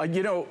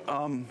 You know,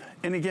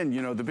 and again,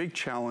 you know, the big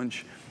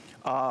challenge,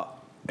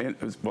 and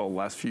well, the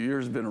last few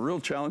years have been a real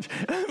challenge.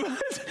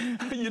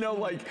 But, you know,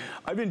 like,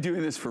 I've been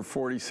doing this for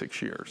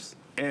 46 years.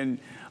 And,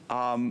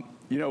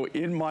 you know,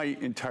 in my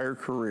entire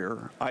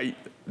career,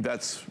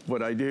 that's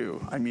what I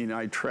do. I mean,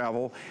 I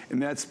travel,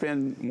 and that's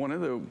been one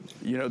of the,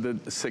 you know,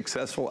 the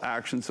successful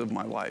actions of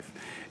my life.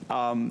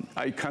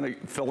 I kind of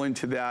fell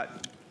into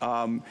that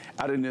out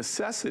of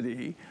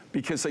necessity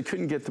because I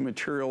couldn't get the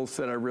materials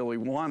that I really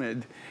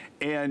wanted.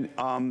 And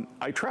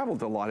I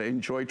traveled a lot. I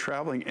enjoyed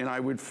traveling, and I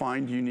would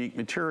find unique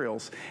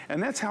materials.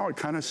 And that's how it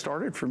kind of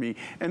started for me.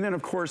 And then,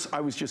 of course,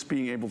 I was just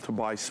being able to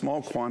buy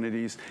small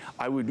quantities.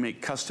 I would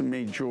make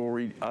custom-made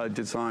jewelry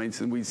designs,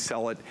 and we'd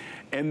sell it.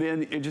 And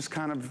then it just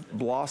kind of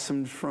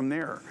blossomed from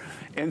there.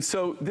 And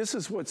so this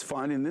is what's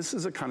fun, and this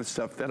is the kind of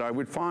stuff that I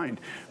would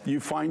find. You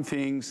find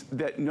things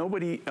that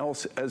nobody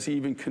else has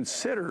even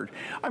considered.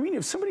 I mean,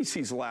 if somebody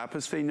sees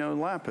lapis, they know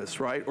lapis,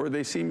 right? Or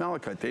they see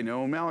malachite, they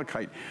know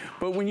malachite.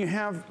 But when you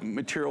have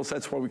materials,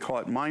 that's why we call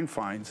it mine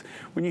finds,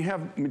 when you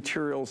have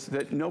materials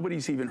that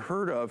nobody's even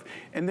heard of,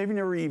 and they've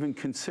never even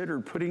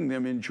considered putting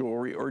them in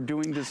jewelry or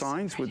doing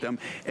designs with them.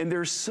 And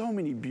there's so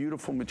many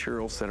beautiful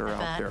materials that are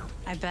out there.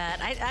 I bet.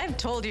 I've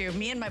told you,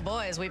 me and my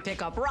boys, we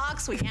pick up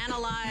rocks, we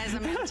analyze. I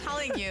mean, I'm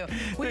telling you,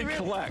 we're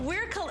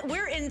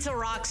into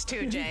rocks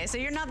too, Jay. So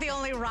you're not the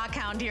only rock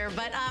hound here.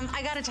 But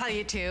I got to tell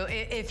you too,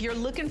 if you're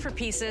looking for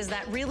pieces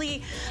that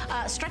really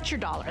stretch your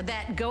dollar,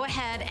 that go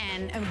ahead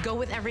and go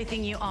with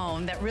everything you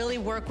own that really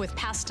work with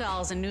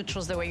pastels and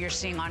neutrals the way you're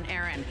seeing on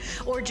Erin,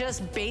 or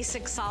just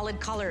basic solid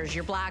colors,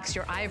 your blacks,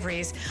 your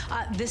ivories,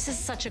 this is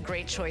such a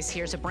great choice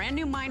here. It's a brand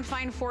new Mind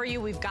Find for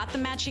you. We've got the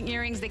matching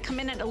earrings. They come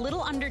in at a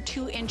little under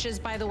 2 inches,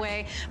 by the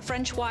way.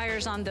 French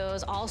wires on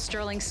those, all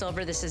sterling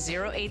silver. This is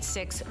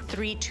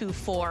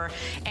 086324.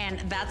 And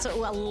that's a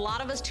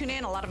lot of us tune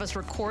in, a lot of us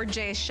record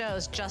Jay's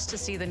shows just to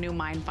see the new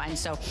Mind Find.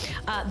 So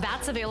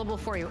that's available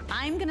for you.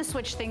 I'm gonna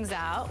switch things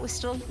out. We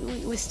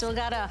still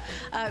gotta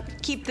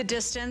keep the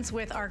distance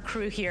with our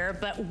crew here,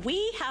 but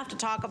we have to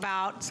talk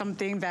about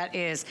something that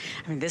is,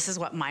 I mean, this is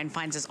what Mind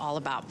Finds is all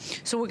about.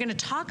 So we're gonna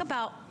talk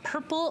about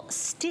purple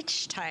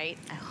stitch tight.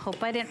 I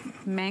hope I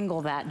didn't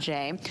mangle that,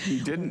 Jay.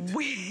 You didn't.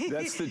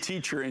 That's the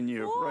teacher in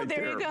you. Ooh, right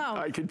there. You go.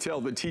 I could tell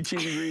the teaching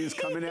degree is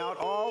coming out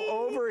all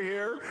over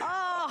here.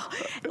 Oh,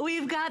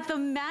 we've got the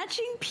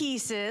matching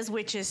pieces,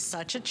 which is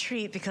such a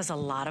treat because a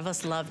lot of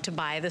us love to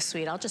buy the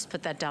suite. I'll just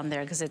put that down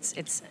there because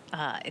it's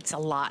a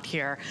lot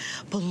here.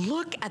 But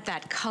look at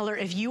that color.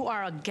 If you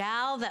are a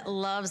gal that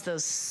loves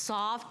those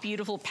soft,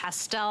 beautiful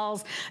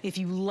pastels, if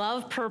you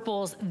love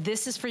purples,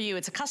 this is for you.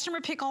 It's a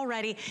customer pick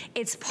already.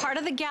 It's part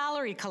of the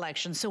gallery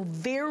collection, so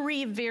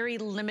very, very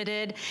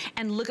limited.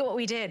 And look at what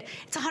we did.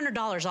 It's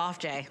 $100 off,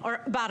 Jay,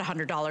 or about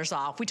 $100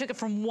 off. We took it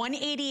from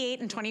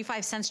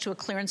 $188.25 to a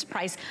clearance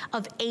price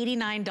of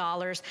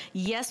 $89.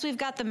 Yes, we've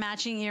got the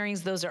matching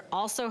earrings. Those are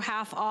also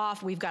half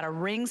off. We've got a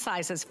ring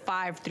sizes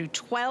 5 through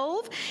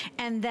 12,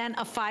 and then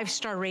a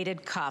 5-star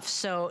rated cuff.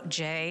 So,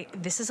 Jay,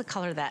 this is a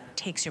color that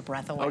takes your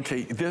breath away.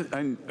 Okay,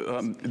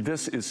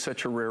 this is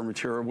such a rare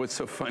material. What's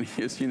so funny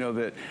is, you know,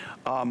 that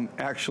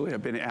actually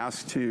I've been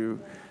asked to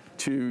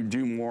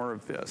do more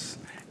of this.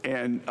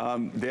 And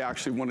they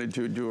actually wanted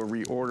to do a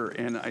reorder,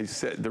 and I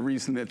said the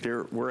reason that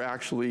we're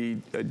actually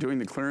doing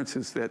the clearance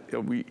is that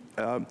we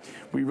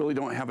really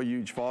don't have a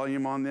huge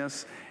volume on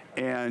this,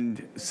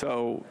 and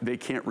so they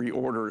can't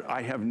reorder.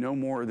 I have no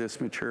more of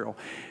this material.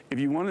 If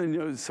you want to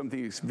know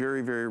something that's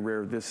very, very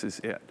rare, this is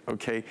it,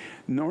 okay?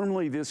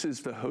 Normally this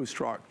is the host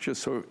rock,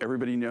 just so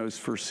everybody knows,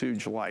 for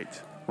Suge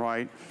Light,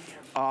 right?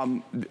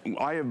 How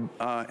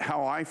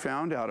I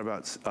found out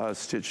about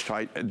Stitch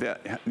Tight,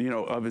 that, you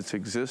know, of its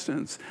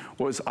existence,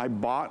 was I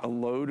bought a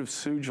load of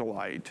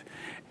Sujolite,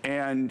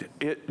 and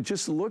it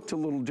just looked a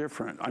little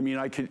different. I mean,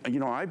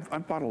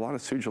 I've bought a lot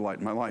of Sujolite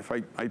in my life.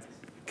 I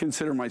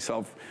consider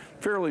myself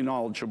fairly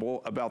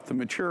knowledgeable about the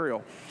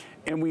material.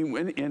 And we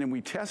went in and we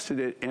tested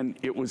it, and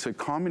it was a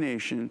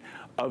combination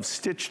of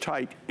Stitch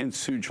Tight and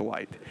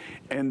Sujolite.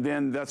 And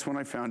then that's when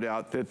I found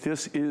out that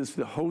this is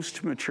the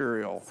host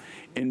material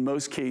in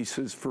most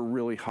cases for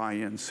really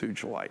high-end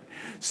Sujolite.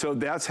 So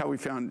that's how we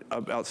found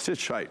about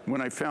Stitch Tight.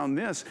 When I found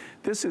this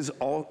is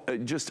all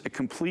just a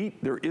complete,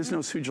 there is no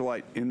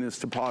Sujolite in this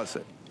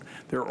deposit.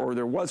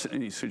 There wasn't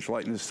any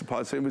Sujolite in this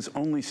deposit. It was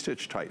only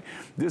Stitch Tight.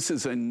 This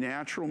is a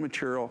natural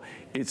material.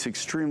 It's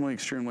extremely,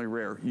 extremely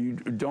rare. You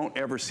don't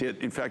ever see it.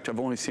 In fact, I've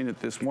only seen it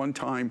this one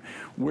time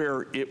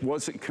where it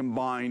wasn't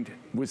combined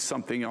with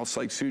something else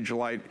like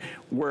Sujolite,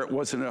 where it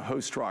wasn't a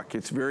host rock.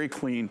 It's very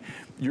clean.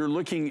 You're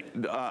looking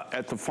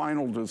at the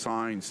final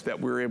designs that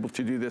we're able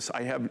to do this.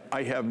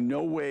 I have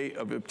no way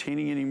of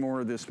obtaining any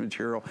more of this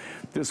material.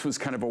 This was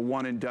kind of a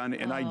one and done,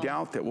 and I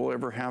doubt that we'll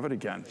ever have it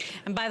again.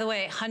 And by the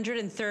way,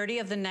 130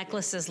 of the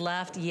necklaces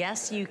left.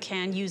 Yes, you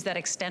can use that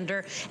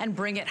extender and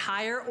bring it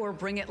higher or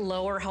bring it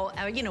lower,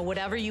 you know,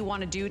 whatever you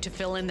want to do to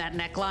fill in that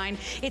neckline.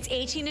 It's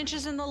 18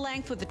 inches in the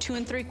length with a 2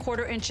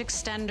 3/4 inch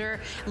extender.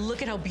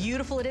 Look at how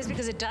beautiful it is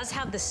because it does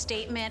have the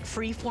statement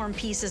freeform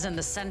pieces in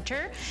the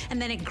center,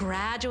 and then it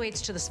graduates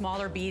to the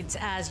smaller beads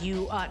as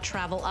you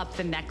travel up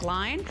the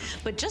neckline.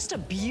 But just a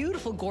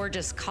beautiful,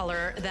 gorgeous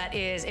color that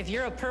is, if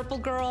you're a purple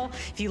girl,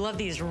 if you love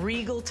these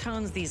regal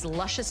tones, these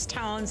luscious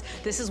tones,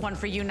 this is one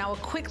for you. Now, a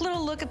quick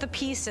little look at the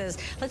pieces.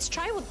 Let's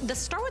start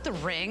with the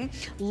ring.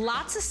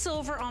 Lots of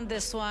silver on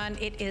this one.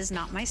 It is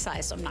not my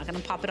size, so I'm not gonna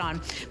pop it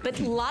on. But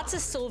lots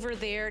of silver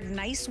there,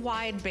 nice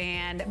wide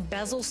band,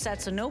 bezel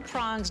set, so no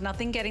prongs,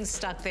 nothing getting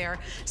stuck there.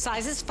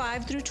 Sizes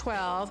 5 through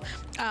 12.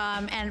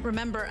 And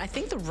remember, I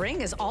think the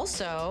ring is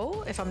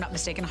also, if I'm not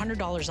mistaken,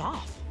 $100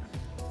 off.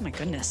 Oh my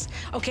goodness.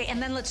 Okay,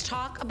 and then let's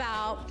talk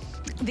about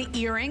the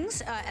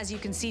earrings. As you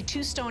can see,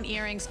 2 stone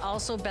earrings,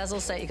 also bezel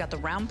set. You got the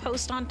round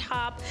post on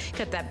top, you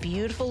got that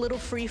beautiful little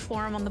free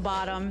form on the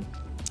bottom.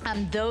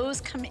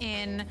 Those come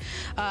in,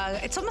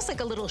 it's almost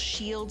like a little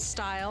shield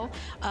style.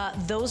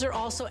 Those are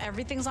also,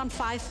 everything's on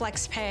 5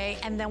 flex pay,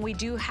 and then we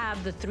do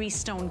have the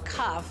 3-stone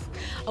cuff,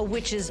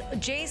 which is,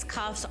 Jay's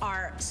cuffs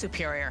are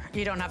superior.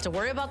 You don't have to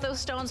worry about those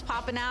stones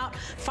popping out.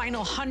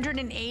 Final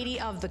 180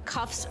 of the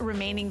cuffs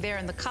remaining there,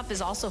 and the cuff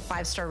is also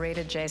 5-star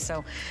rated, Jay,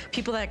 so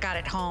people that got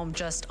it home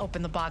just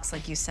open the box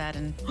like you said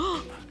and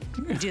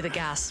do the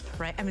gasp,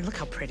 right? I mean, look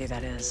how pretty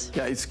that is.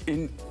 Yeah, it's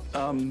in,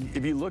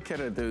 if you look at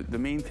it, the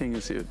main thing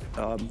is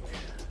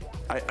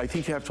I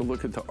think you have to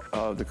look at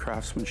the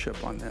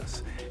craftsmanship on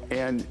this.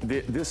 And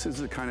this is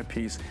the kind of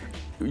piece,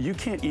 you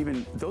can't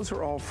even, those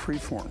are all free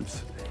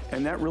forms.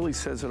 And that really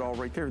says it all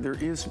right there.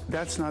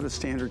 That's not a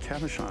standard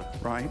cabochon,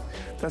 right?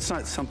 That's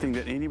not something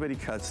that anybody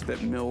cuts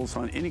that mills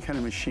on any kind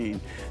of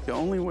machine. The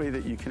only way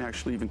that you can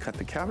actually even cut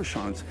the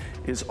cabochons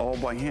is all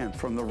by hand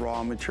from the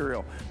raw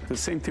material. The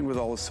same thing with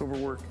all the silver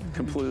work,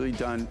 completely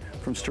done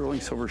from sterling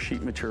silver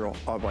sheet material,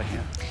 all by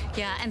hand.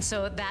 Yeah, and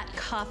so that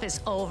cuff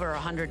is over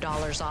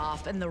 $100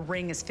 off, and the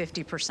ring is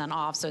 50%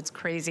 off, so it's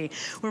crazy.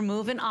 We're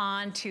moving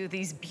on to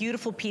these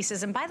beautiful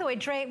pieces. And by the way,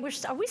 Dre,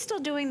 are we still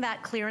doing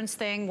that clearance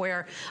thing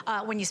where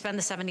when you spend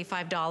the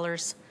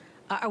 $75?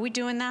 Are we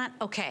doing that?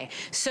 Okay,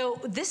 so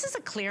this is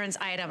a clearance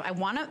item. I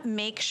wanna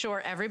make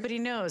sure everybody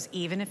knows,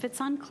 even if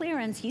it's on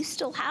clearance, you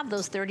still have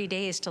those 30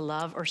 days to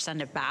love or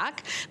send it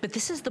back. But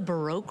this is the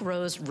Baroque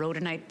Rose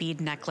Rhodonite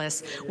bead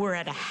necklace. We're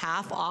at a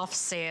half off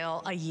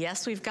sale.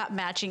 Yes, we've got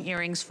matching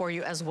earrings for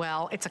you as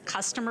well. It's a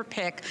customer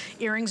pick.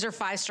 Earrings are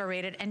 5-star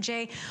rated. And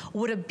Jay,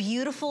 what a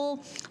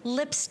beautiful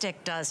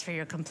lipstick does for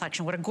your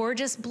complexion, what a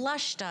gorgeous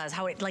blush does,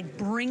 how it like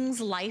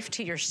brings life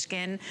to your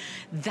skin.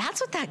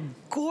 That's what that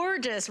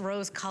gorgeous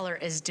rose color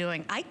is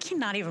doing. I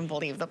cannot even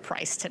believe the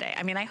price today.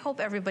 I mean, I hope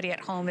everybody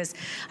at home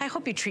I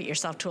hope you treat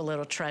yourself to a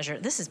little treasure.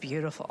 This is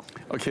beautiful.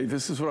 Okay,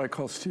 this is what I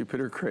call stupid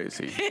or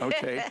crazy,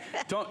 okay?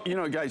 You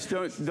know, guys,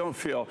 don't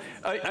feel.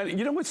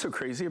 You know what's so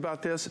crazy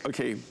about this?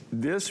 Okay,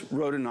 this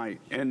rhodonite,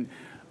 and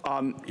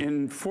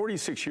in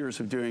 46 years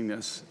of doing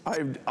this,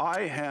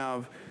 I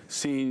have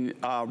seen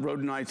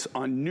rhodonites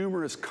on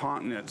numerous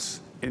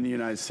continents in the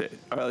United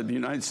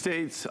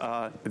States,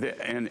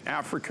 and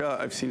Africa.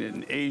 I've seen it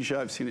in Asia.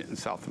 I've seen it in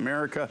South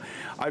America.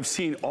 I've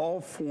seen all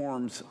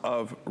forms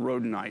of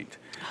rhodonite.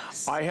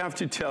 Yes. I have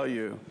to tell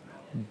you,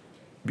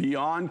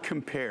 beyond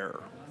compare,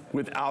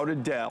 without a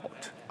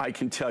doubt, I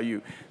can tell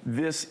you,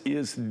 this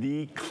is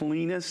the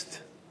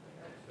cleanest,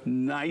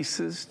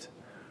 nicest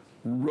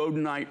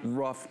rhodonite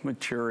rough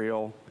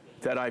material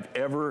that I've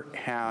ever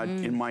had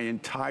in my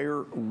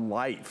entire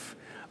life.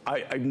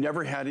 I've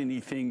never had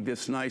anything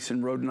this nice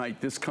in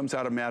rhodonite. This comes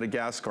out of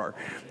Madagascar.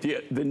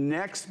 The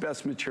next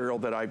best material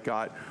that I've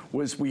got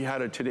was, we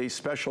had a Today's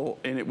Special,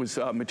 and it was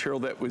material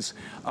that was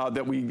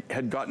that we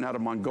had gotten out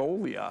of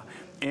Mongolia,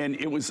 and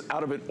it was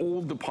out of an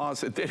old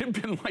deposit that had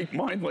been like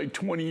mine like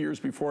 20 years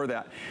before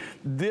that.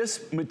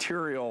 This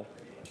material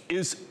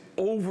is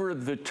over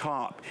the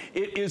top.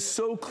 It is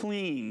so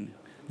clean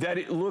that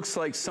it looks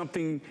like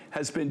something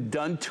has been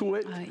done to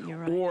it,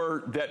 right,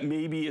 or that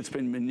maybe it's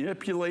been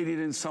manipulated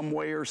in some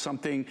way or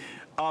something.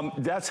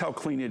 That's how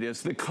clean it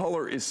is. The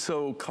color is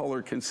so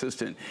color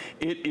consistent.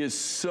 It is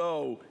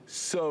so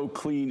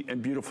clean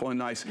and beautiful and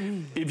nice.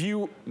 If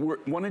you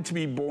wanted to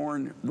be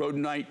born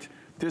rhodonite,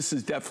 this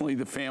is definitely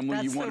the family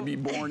you want to be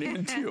born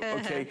into,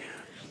 okay?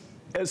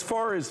 As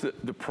far as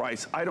the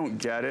price, I don't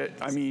get it.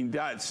 I mean,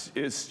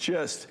 it's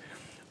just,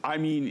 I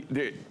mean,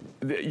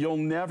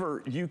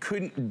 you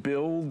couldn't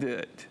build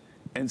it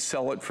and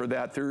sell it for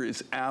that. There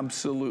is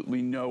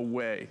absolutely no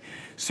way.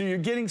 So you're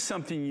getting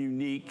something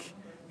unique,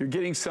 you're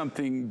getting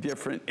something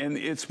different, and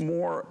it's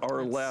more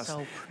or less.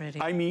 So pretty.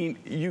 I mean,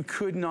 you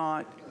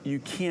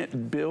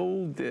can't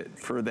build it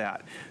for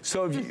that.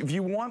 So if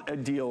you want a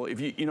deal,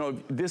 you know,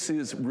 this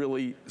is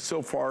really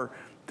so far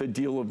the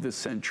deal of the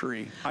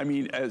century. I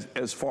mean,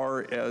 as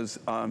far as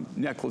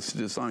necklace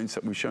designs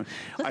that we've shown.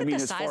 I mean,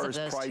 as far as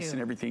price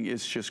and everything,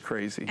 it's just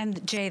crazy.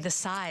 And Jay, the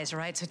size,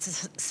 right? So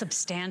it's a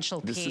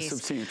substantial piece. This is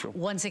substantial.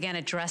 Once again,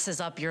 it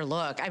dresses up your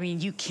look. I mean,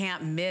 you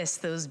can't miss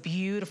those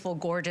beautiful,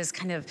 gorgeous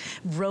kind of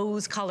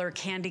rose color,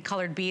 candy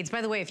colored beads.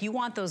 By the way, if you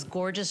want those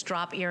gorgeous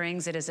drop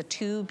earrings, it is a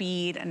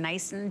 2-bead,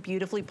 nice and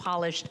beautifully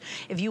polished.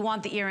 If you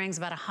want the earrings,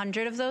 about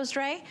 100 of those,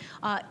 Dre,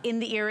 in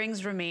the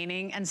earrings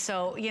remaining. And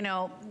so, you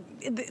know,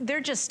 they're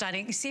just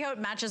stunning. You see how it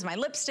matches my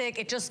lipstick?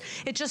 It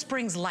just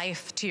brings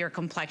life to your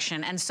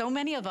complexion. And so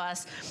many of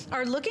us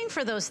are looking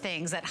for those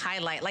things that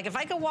highlight. Like if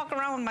I could walk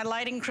around with my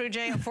lighting crew,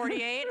 Jay, at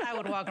 48, I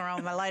would walk around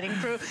with my lighting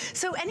crew.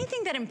 So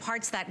anything that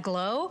imparts that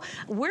glow,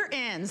 we're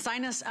in.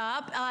 Sign us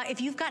up. If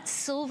you've got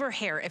silver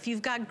hair, if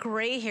you've got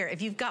gray hair,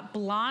 if you've got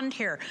blonde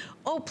hair,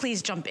 oh,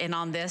 please jump in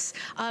on this.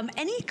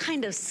 Any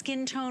kind of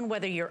skin tone,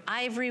 whether you're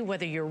ivory,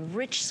 whether you're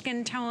rich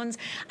skin tones.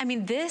 I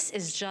mean, this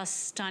is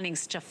just stunning,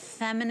 such a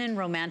feminine,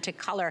 romantic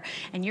color.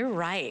 And you're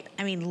right.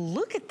 I mean,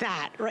 look at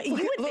that, right? You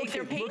would think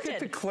they're painted. Look at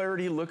the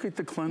clarity, look at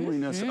the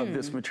cleanliness of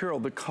this material,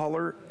 the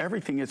color,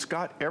 everything. It's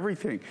got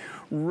everything.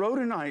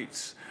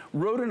 Rhodonites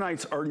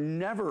are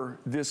never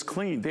this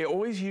clean. They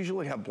always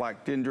usually have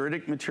black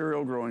dendritic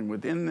material growing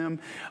within them.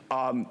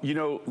 You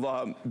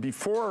know,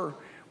 before,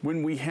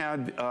 when we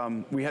had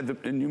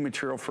the new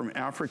material from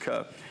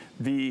Africa,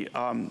 the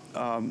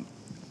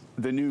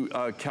new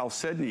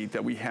chalcedony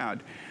that we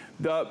had,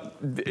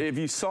 If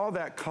you saw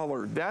that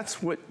color,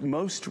 that's what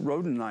most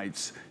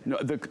rhodonites,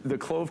 the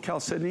clove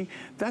chalcedony,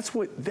 that's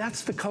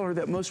the color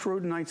that most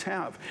rhodonites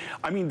have.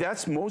 I mean,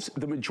 that's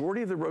the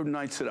majority of the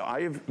rhodonites that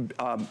I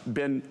have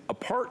been a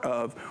part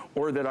of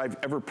or that I've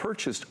ever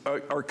purchased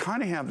are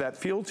kind of have that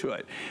feel to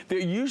it.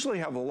 They usually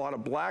have a lot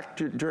of black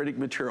dendritic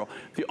material.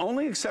 The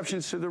only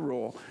exceptions to the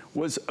rule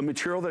was a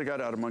material that I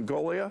got out of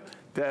Mongolia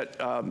that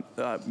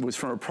was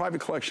from a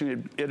private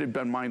collection. It had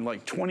been mined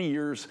like 20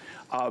 years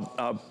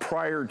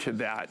prior to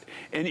that.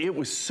 And it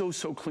was so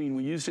clean.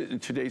 We used it in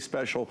today's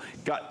special.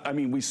 I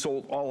mean, we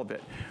sold all of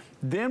it.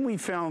 Then we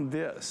found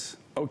this,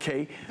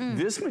 okay?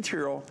 This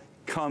material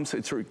comes,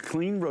 it's a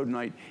clean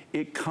rhodonite.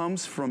 It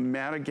comes from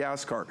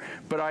Madagascar.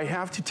 But I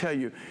have to tell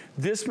you,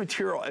 this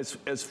material,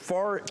 as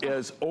far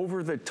as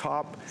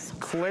over-the-top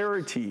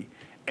clarity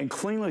and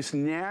cleanliness,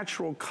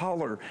 natural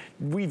color,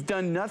 we've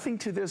done nothing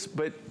to this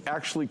but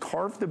actually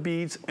carve the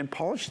beads and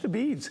polish the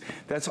beads.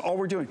 That's all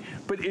we're doing.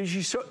 But as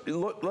you saw,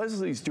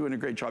 Leslie's doing a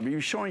great job.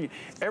 You're showing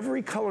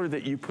every color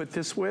that you put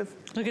this with.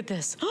 Look at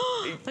this.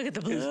 Look at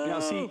the blue. Now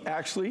see,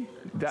 actually,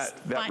 that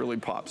really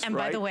pops, and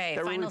right? by the way,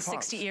 that final really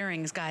 60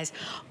 earrings, guys.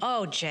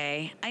 Oh,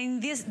 Jay, I mean,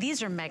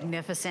 these are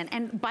magnificent.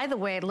 And by the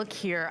way, look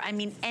here. I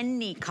mean,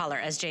 any color,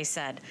 as Jay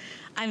said.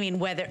 I mean,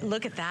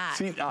 look at that.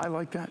 See, I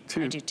like that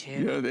too. I do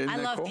too. Yeah, I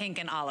love cool? Pink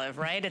and olive,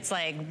 right? It's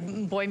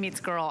like boy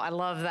meets girl. I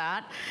love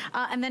that.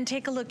 And then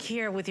take a look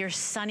here with your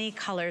sunny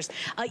colors.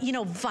 You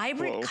know,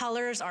 vibrant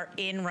colors are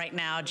in right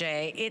now,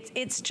 Jay.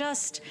 It's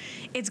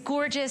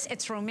gorgeous.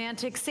 It's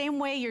romantic. Same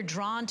way you're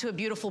drawn to a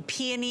beautiful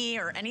peony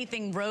or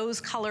anything rose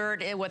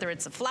colored, whether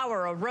it's a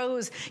flower or a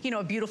rose, you know,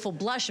 a beautiful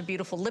blush, a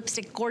beautiful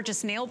lipstick,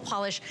 gorgeous nail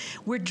polish.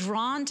 We're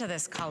drawn to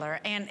this color.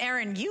 And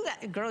Erin, you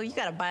got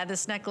to buy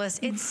this necklace.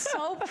 It's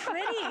so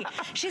pretty.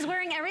 She's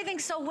wearing everything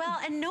so well.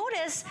 And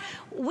notice,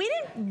 we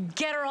didn't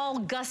get her all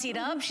gussied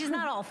up. She's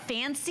not all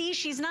fancy.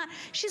 She's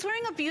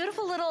wearing a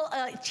beautiful little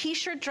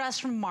t-shirt dress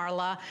from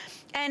Marla.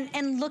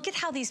 And look at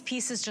how these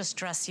pieces just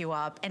dress you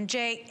up. And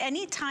Jay,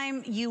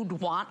 anytime you'd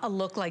want a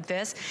look like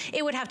this,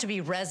 it would have to be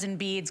resin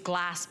beads,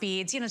 glass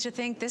beads, you know, to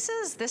think this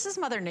is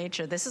Mother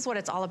Nature. This is what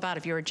it's all about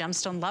if you're a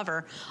gemstone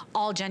lover.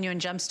 All genuine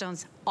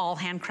gemstones, all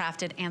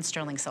handcrafted and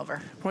sterling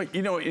silver. Well,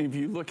 you know, if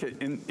you look at,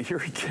 and here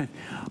again,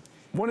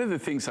 one of the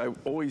things I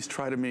always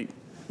try to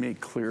make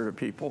clear to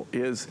people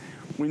is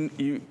when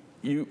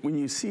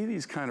you see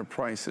these kind of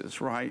prices,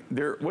 right?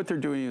 What they're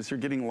doing is they're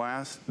getting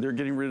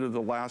rid of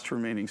the last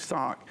remaining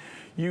stock.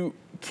 You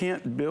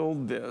can't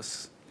build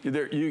this.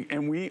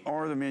 And we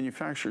are the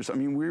manufacturers. I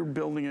mean, we're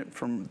building it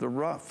from the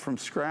rough, from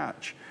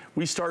scratch.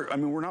 I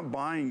mean, we're not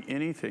buying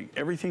anything.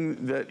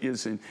 Everything that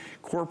is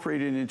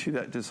incorporated into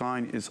that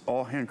design is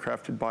all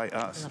handcrafted by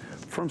us,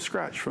 from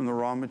scratch, from the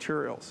raw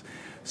materials.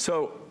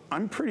 So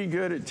I'm pretty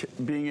good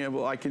at being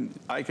able, I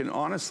can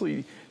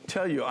honestly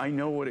tell you, I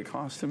know what it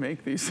costs to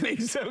make these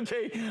things,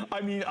 okay?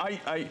 I mean,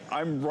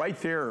 I'm right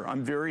there.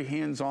 I'm very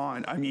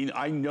hands-on. I mean,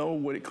 I know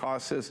what it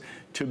costs us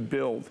to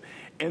build.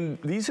 And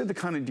these are the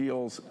kind of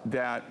deals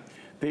that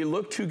they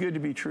look too good to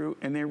be true,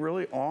 and they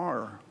really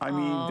are. I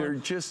mean, they're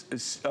just,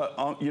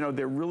 you know,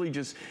 they're really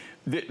just,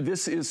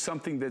 this is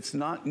something that's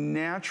not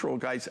natural,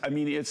 guys. I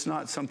mean, it's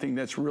not something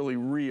that's really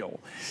real.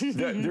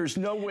 There's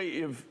no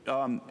way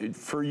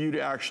for you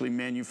to actually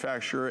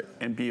manufacture it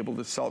and be able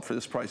to sell it for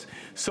this price.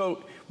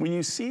 So when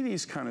you see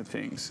these kind of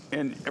things,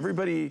 and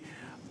everybody,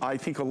 I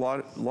think a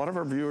lot of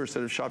our viewers that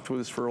have shopped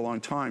with us for a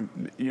long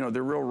time, you know,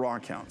 they're real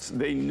rock hounds.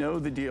 They know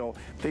the deal.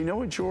 They know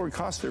what jewelry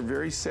costs. They're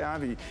very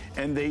savvy,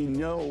 and they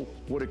know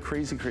what a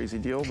crazy, crazy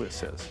deal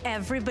this is.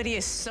 Everybody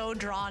is so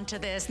drawn to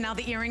this. Now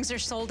the earrings are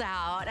sold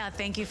out.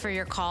 Thank you for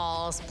your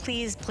calls.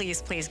 Please,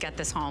 please, please get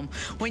this home.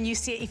 When you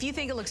see it, if you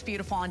think it looks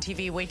beautiful on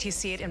TV, wait till you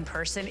see it in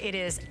person. It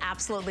is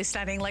absolutely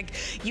stunning. Like,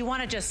 you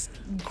want to just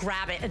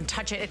grab it and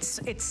touch it.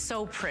 It's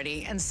so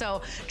pretty. And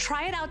so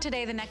try it out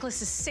today. The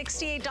necklace is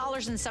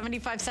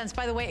 $68.75.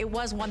 By the way, it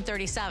was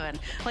 $137,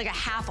 like a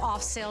half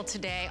off sale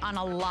today on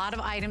a lot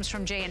of items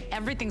from Jay, and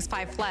everything's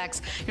 5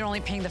 flex. You're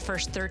only paying the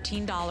first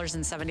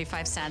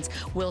 $13.75.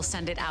 We'll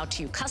send it out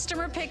to you.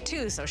 Customer pick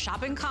too, so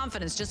shopping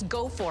confidence, just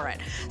go for it.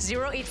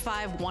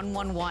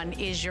 085111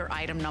 is your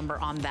item number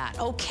on that.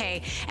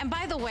 Okay, and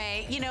by the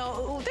way, you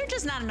know, there are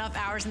just not enough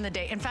hours in the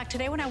day. In fact,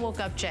 today when I woke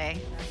up, Jay,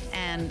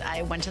 and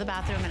I went to the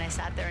bathroom and I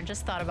sat there and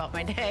just thought about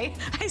my day,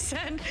 I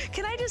said,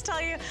 can I just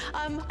tell you,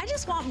 I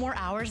just want more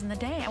hours in the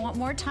day. I want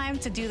more time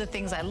to do the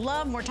things I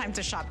love, more time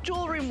to shop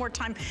jewelry, more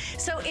time.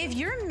 So if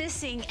you're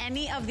missing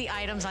any of the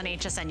items on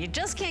HSN, you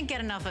just can't get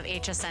enough of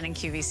HSN and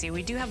QVC,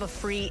 we do have a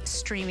free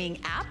streaming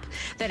app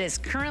that is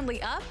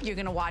currently up. You're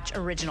gonna watch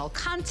original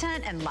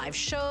content and live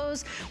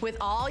shows with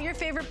all your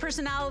favorite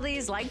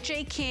personalities like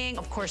Jay King,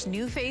 of course,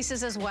 new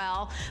faces as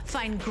well.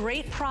 Find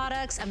great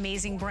products,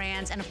 amazing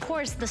brands, and of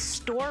course, the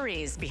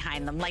stories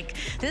behind them. Like,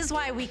 this is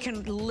why we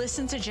can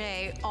listen to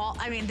Jay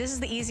I mean, this is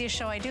the easiest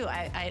show I do.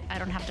 I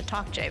don't have to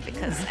talk, Jay,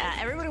 because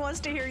everybody wants us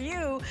to hear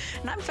you,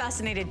 and I'm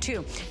fascinated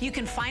too. You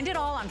can find it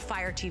all on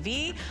Fire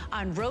TV,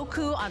 on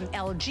Roku, on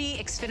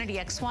LG, Xfinity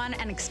X1,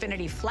 and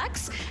Xfinity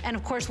Flex. And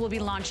of course, we'll be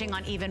launching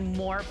on even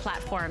more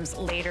platforms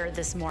later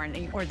this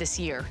morning, or this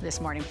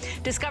morning.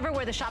 Discover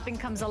where the shopping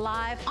comes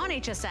alive on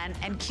HSN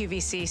and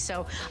QVC.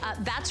 So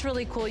that's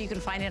really cool. You can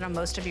find it on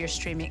most of your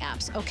streaming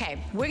apps. Okay,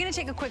 we're gonna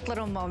take a quick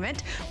little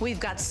moment. We've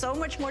got so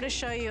much more to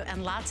show you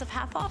and lots of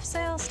half off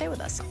sales. Stay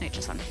with us on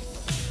HSN.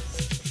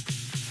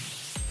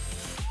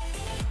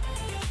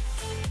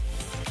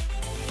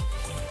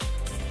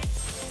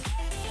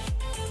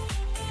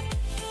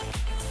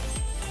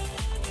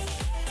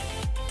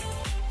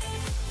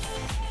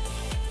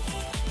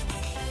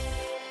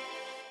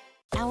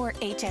 Our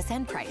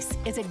HSN price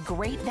is a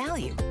great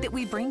value that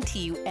we bring to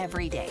you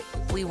every day.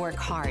 We work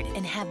hard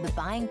and have the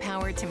buying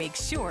power to make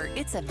sure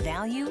it's a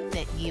value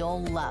that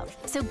you'll love.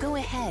 So go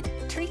ahead,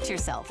 treat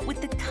yourself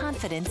with the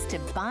confidence to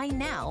buy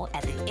now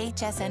at the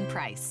HSN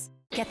price.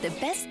 Get the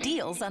best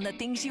deals on the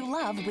things you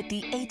love with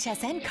the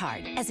HSN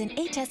card. As an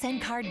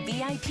HSN card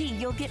VIP,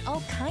 you'll get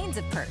all kinds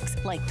of perks,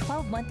 like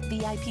 12-month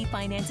VIP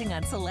financing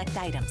on select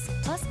items,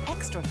 plus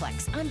extra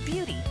flex on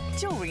beauty,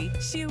 jewelry,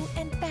 shoe,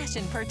 and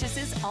fashion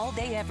purchases all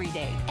day, every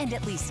day. And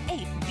at least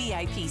 8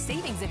 VIP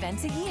savings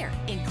events a year.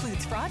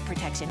 Includes fraud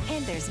protection,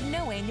 and there's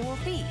no annual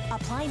fee.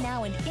 Apply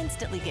now and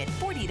instantly get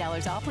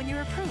 $40 off when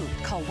you're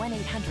approved. Call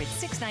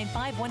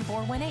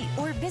 1-800-695-1418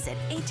 or visit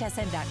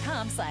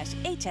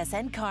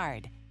hsn.com/HSN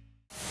card.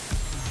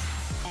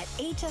 At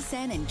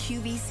HSN and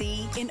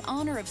QVC, in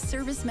honor of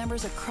service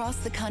members across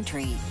the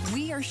country,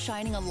 we are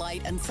shining a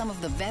light on some of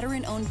the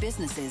veteran-owned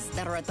businesses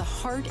that are at the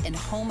heart and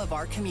home of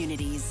our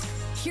communities.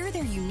 Hear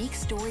their unique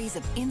stories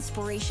of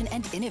inspiration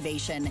and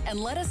innovation, and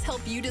let us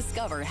help you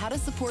discover how to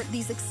support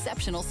these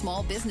exceptional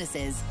small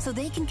businesses so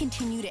they can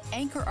continue to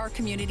anchor our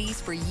communities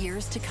for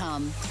years to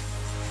come.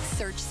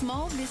 Search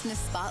Small Business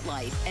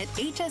Spotlight at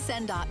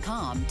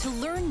hsn.com to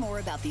learn more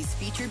about these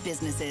featured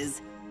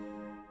businesses.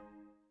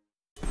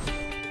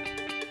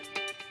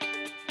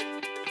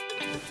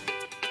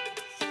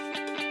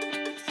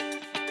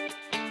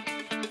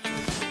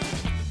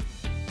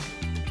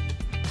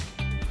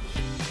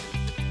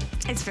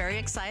 It's very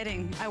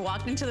exciting. I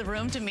walked into the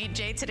room to meet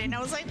Jay today and I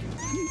was like,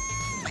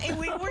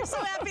 we're so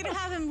happy to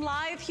have him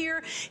live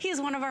here. He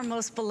is one of our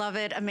most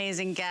beloved,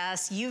 amazing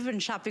guests. You've been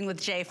shopping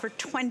with Jay for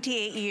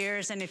 28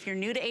 years, and if you're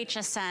new to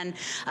HSN,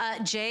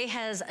 Jay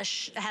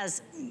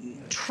has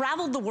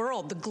traveled the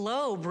world, the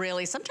globe,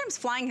 really, sometimes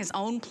flying his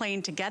own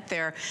plane to get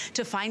there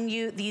to find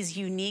you these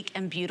unique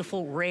and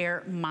beautiful,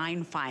 rare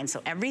mine finds.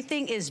 So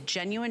everything is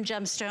genuine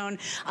gemstone.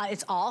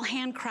 It's all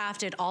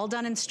handcrafted, all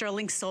done in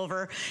sterling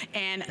silver,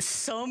 and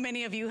so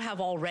many of you have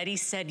already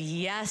said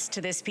yes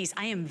to this piece.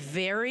 I am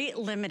very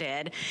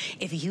limited.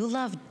 If you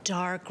love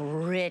dark,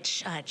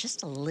 rich,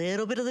 just a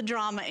little bit of the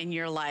drama in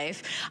your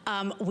life,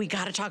 we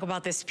gotta talk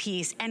about this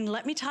piece. And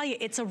let me tell you,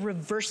 it's a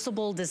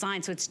reversible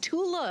design. So it's 2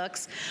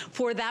 looks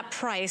for that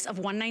price of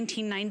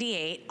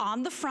 $119.98.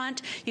 On the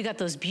front, you got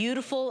those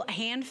beautiful,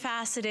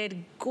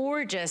 hand-faceted,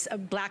 gorgeous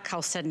black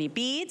chalcedony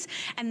beads.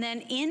 And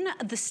then in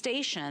the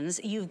stations,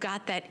 you've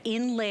got that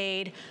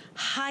inlaid,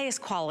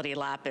 highest quality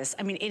lapis.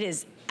 I mean, it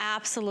is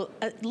absolute,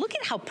 look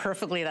at how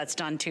perfectly that's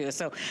done too.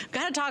 So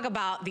gotta talk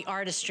about the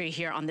artistry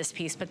here on this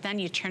piece, but then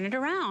you turn it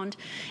around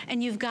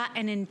and you've got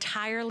an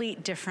entirely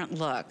different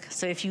look.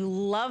 So if you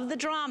love the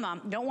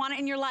drama, don't want it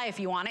in your life,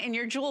 you want it in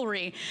your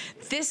jewelry,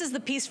 this is the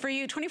piece for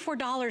you.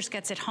 $24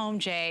 gets it home,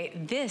 Jay.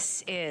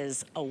 This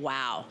is a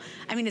wow.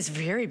 I mean, it's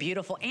very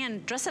beautiful,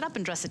 and dress it up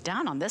and dress it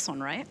down on this one,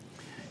 right?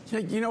 Yeah,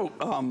 you know,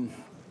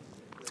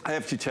 I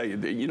have to tell you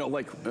that, you know,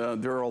 like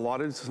there are a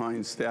lot of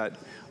designs that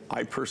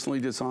I personally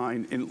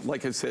design, and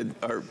like I said,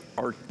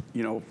 our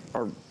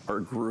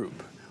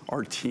group,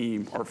 our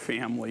team, our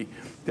family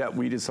that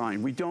we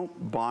design. We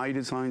don't buy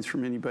designs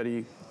from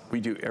anybody. We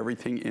do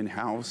everything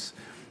in-house.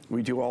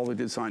 We do all the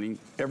designing.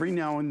 Every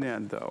now and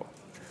then, though,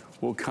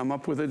 we'll come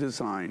up with a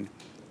design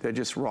that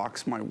just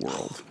rocks my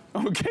world,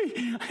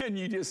 okay? And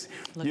you just,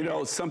 you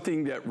know,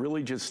 something that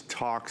really just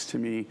talks to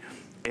me.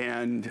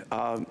 And,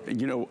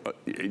 you know,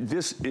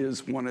 this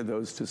is one of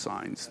those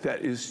designs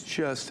that is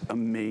just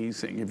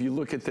amazing. If you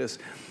look at this,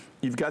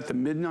 you've got the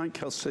midnight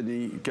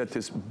chalcedony, you've got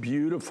this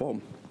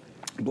beautiful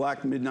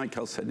black midnight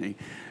chalcedony.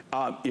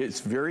 It's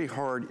very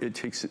hard. It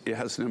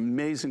has an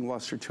amazing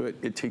luster to it.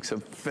 It takes a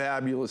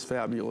fabulous,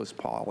 fabulous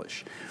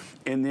polish.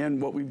 And then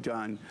what we've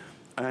done,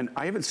 and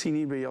I haven't seen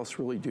anybody else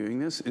really doing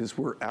this, is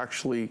we're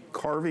actually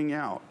carving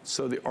out.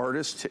 So the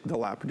artist, the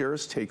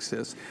lapidarist takes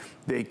this,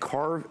 they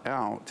carve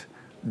out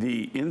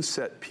the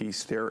inset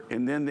piece there,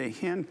 and then they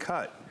hand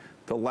cut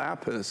the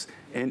lapis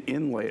and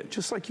inlay it,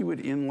 just like you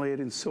would inlay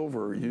it in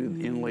silver, or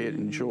you'd inlay it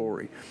in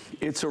jewelry.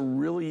 It's a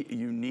really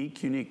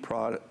unique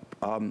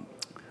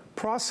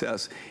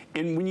process.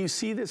 And when you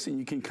see this, and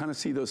you can kind of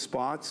see those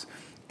spots,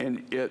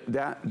 and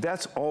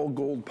that's all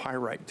gold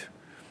pyrite.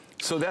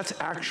 So that's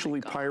actually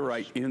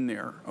pyrite in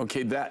there,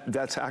 okay?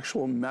 That's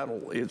actual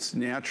metal. It's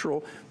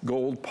natural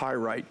gold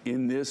pyrite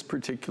in this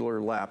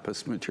particular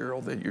lapis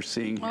material that you're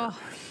seeing here. Oh.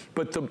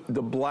 But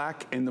the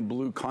black and the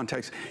blue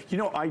contacts, you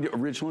know, I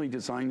originally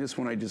designed this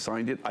when I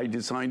designed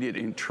it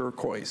in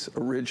turquoise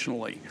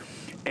originally.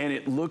 And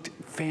it looked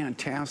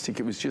fantastic.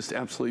 It was just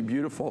absolutely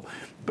beautiful.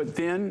 But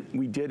then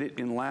we did it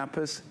in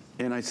lapis,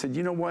 and I said,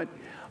 you know what?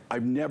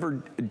 I've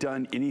never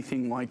done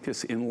anything like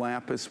this in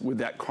lapis with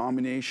that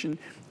combination,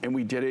 and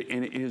we did it,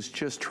 and it has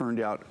just turned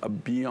out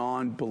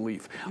beyond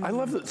belief. I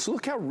love this. So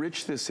look how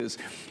rich this is.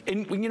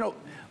 And, you know,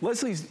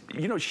 Leslie's,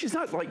 you know, she's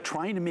not like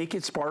trying to make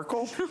it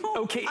sparkle.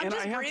 Okay, and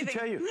I have to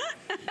tell you,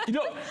 you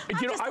know,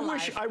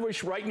 I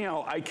wish right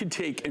now I could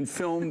take and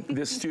film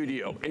this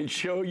studio and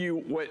show you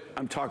what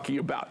I'm talking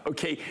about.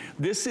 Okay,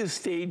 this is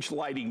stage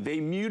lighting. They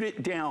mute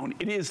it down.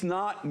 It is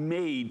not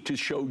made to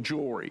show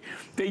jewelry.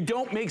 They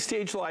don't make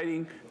stage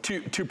lighting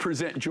to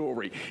present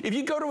jewelry. If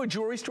you go to a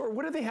jewelry store,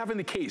 what do they have in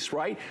the case,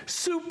 right?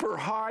 Super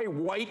high,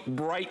 white,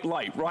 bright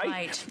light, right?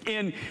 Right.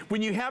 And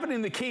when you have it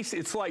in the case,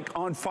 it's like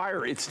on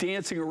fire. It's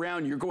dancing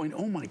around. You're going,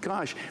 oh my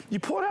gosh. You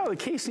pull it out of the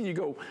case and you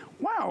go,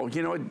 wow,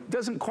 you know, it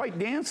doesn't quite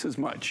dance as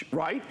much,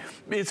 right?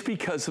 It's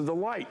because of the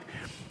light.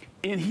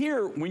 And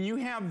here, when you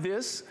have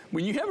this,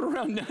 when you have it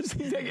around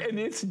nothing and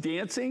it's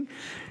dancing,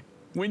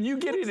 when you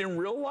get it in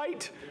real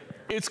light,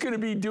 it's going to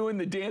be doing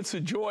the dance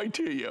of joy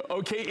to you,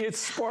 okay? It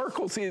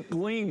sparkles, it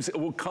gleams, it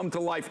will come to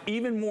life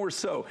even more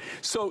so.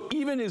 So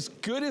even as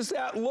good as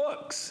that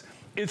looks,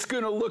 it's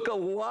going to look a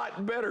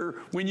lot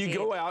better when you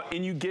go out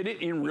and you get it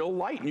in real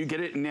light and you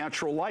get it in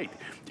natural light.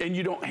 And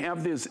you don't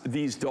have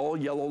these dull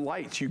yellow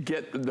lights. You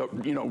get the,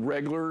 you know,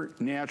 regular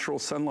natural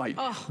sunlight.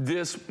 Oh.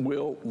 This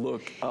will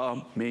look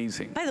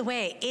amazing. By the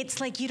way,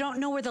 it's like you don't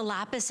know where the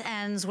lapis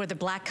ends, where the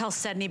black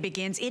chalcedony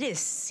begins. It is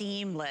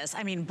seamless.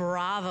 I mean,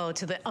 bravo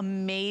to the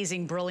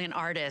amazing, brilliant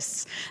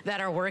artists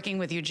that are working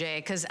with you, Jay,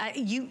 because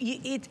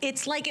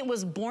it's like it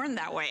was born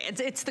that way.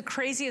 It's the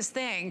craziest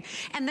thing.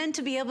 And then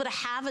to be able to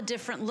have a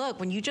different look,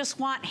 when you just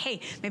want, hey,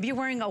 maybe you're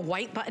wearing a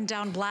white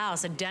button-down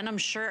blouse, a denim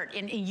shirt,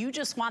 and you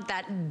just want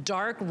that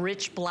dark,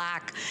 rich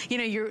black, you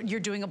know,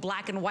 you're doing a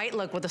black and white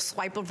look with a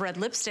swipe of red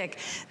lipstick.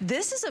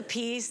 This is a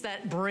piece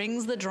that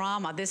brings the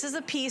drama. This is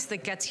a piece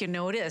that gets you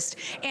noticed.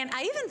 And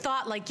I even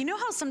thought, like, you know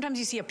how sometimes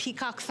you see a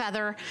peacock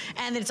feather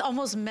and it's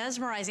almost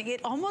mesmerizing?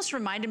 It almost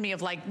reminded me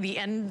of like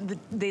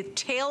the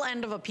tail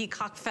end of a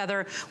peacock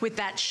feather with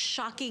that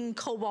shocking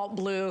cobalt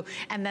blue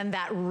and then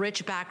that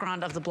rich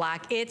background of the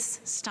black. It's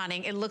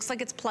stunning. It looks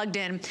like it's plugged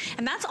in.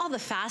 And that's all the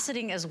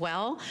faceting as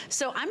well.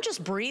 So I'm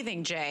just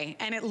breathing, Jay,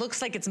 and it looks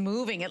like it's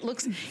moving. It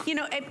looks, you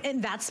know,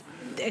 and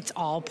it's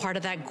all part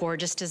of that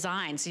gorgeous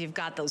design. So you've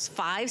got those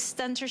 5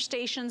 sensor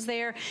stations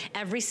there.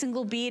 Every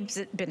single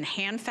bead's been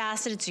hand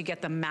faceted so you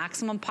get the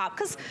maximum pop.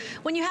 Because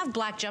when you have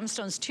black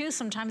gemstones too,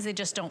 sometimes they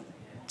just don't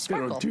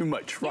sparkle. They don't do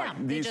much, right?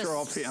 Yeah, these are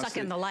all fancy. Suck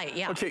in the light,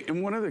 yeah. Okay,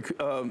 and one of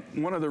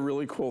the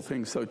really cool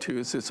things though too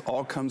is this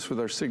all comes with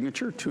our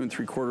signature 2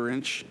 3/4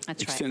 inch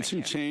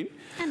extension chain.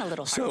 And a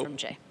little heart from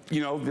Jay.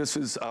 You know, this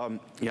is,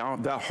 you know,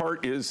 that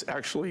heart is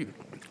actually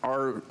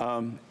our,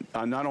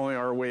 not only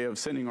our way of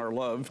sending our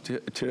love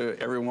to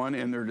everyone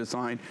and their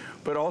design,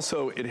 but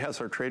also it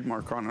has our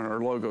trademark on it, our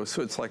logo,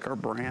 so it's like our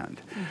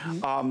brand.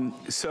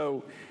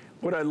 So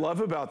what I love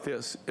about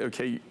this,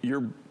 okay,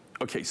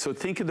 so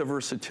think of the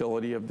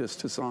versatility of this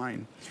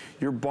design.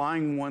 You're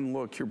buying one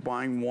look, you're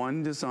buying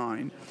one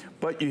design,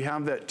 but you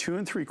have that 2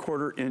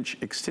 3/4 inch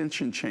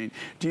extension chain.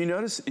 Do you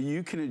notice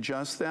you can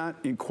adjust that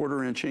in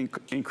 1/4 inch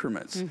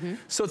increments?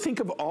 So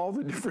think of all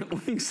the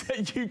different lengths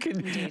that you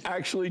can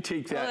actually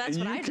take that. Oh, that's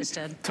what I just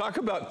did. Talk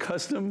about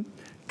custom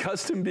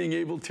being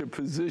able to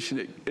position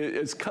it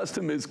as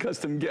custom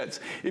gets.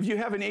 If you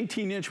have an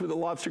 18 inch with a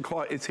lobster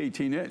claw, it's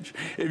 18 inch.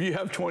 If you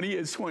have 20,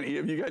 it's 20.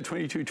 If you got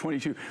 22,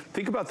 22.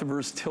 Think about the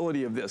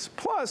versatility of this.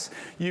 Plus,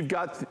 you've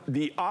got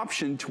the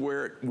option to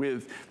wear it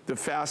with the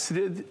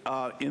faceted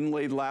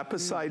inlaid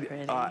lapis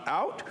side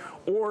out,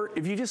 or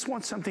if you just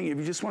want something, if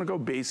you just want to go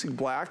basic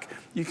black,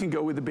 you can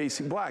go with the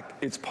basic black.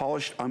 It's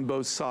polished on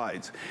both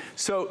sides.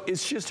 So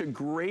it's just a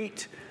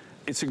great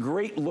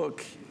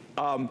look.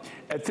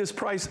 At this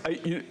price,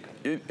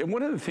 and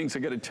one of the things I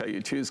got to tell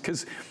you too is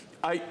because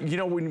you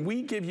know, when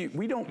we give you,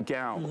 we don't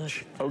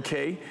gouge,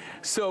 okay?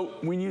 So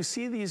when you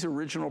see these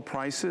original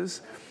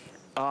prices,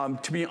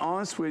 to be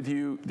honest with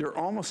you, they're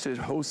almost at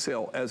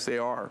wholesale as they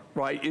are,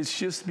 right? It's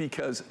just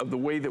because of the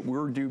way that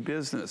we're do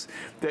business,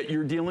 that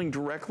you're dealing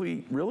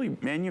directly, really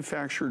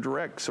manufacturer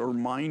directs or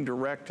mine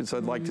direct, as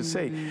I'd like to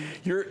say.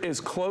 You're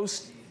as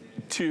close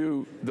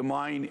to the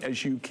mine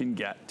as you can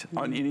get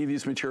on any of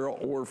these material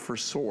or for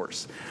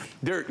source.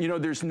 You know,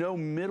 there's no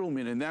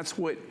middleman, and that's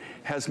what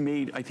has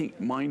made, I think,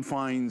 mine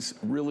finds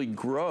really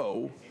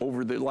grow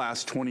over the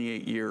last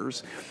 28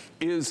 years,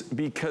 is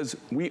because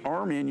we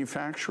are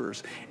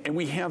manufacturers and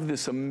we have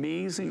this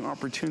amazing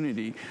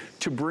opportunity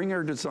to bring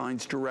our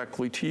designs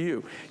directly to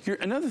you.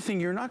 Another thing,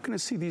 you're not going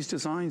to see these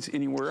designs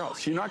anywhere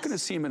else. You're not going to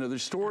see them in other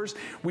stores.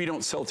 We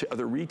don't sell to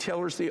other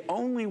retailers. The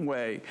only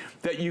way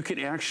that you can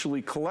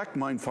actually collect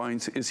mine finds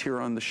designs is here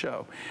on the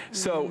show.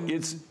 So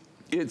it's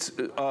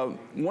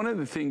one of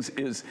the things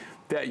is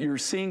that you're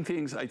seeing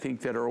things, I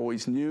think, that are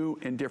always new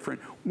and different.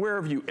 Where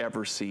have you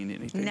ever seen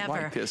anything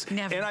like this?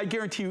 Never. And I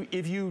guarantee you,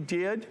 if you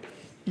did,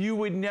 you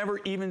would never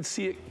even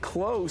see it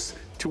close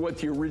to what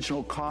the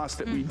original cost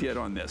that we did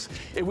on this.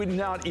 It would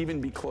not even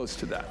be close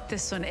to that.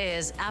 This one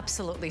is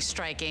absolutely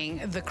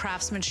striking. The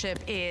craftsmanship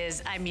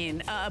is, I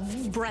mean,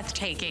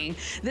 breathtaking.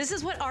 This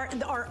is what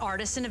our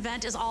artisan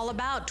event is all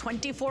about.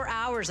 24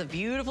 hours of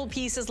beautiful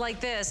pieces like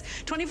this.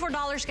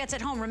 $24 gets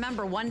it home.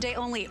 Remember, one day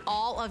only,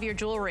 all of your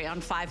jewelry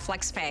on 5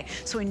 FlexPay.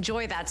 So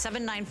enjoy that.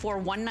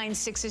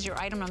 $794,196 is your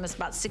item number. It's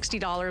about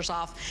 $60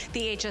 off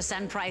the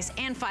HSN price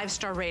and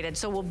 5-star rated.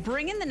 So we'll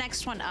bring in the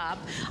next one up.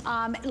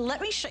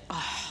 Let me show you.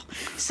 Oh.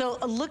 So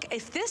look,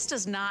 if this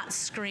does not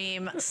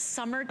scream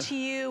summer to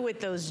you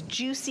with those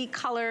juicy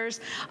colors,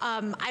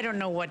 I don't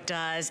know what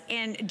does.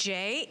 And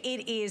Jay,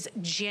 it is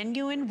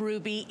genuine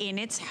ruby in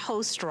its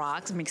host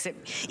rocks. Makes it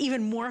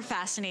even more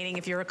fascinating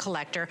if you're a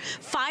collector.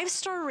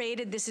 5-star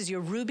rated, this is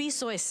your ruby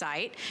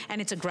zoisite, and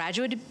it's a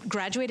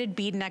graduated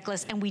bead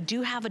necklace, and we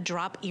do have a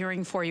drop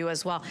earring for you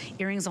as well.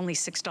 Earrings only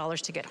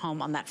 $6 to get home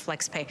on that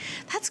FlexPay.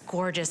 That's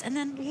gorgeous. And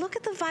then look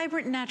at the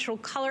vibrant natural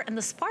color and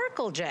the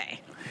sparkle,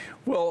 Jay.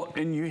 Well,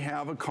 and you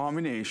have a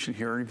combination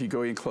here, and if you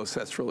go in close,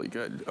 that's really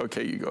good.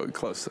 Okay, you go in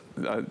close.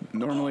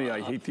 Normally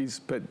I hate these,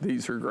 but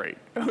these are great.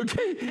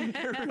 Okay, it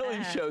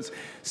really shows.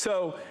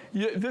 So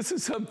this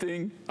is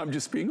something, I'm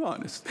just being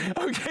honest.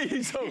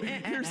 Okay, so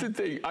here's the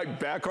thing. I'm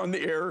back on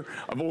the air.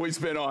 I've always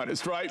been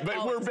honest, right?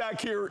 But we're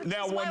back here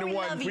now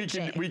one-to-one.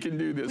 We can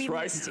do this,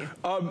 right?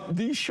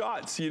 These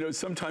shots, you know,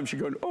 sometimes you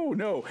go, oh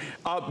no.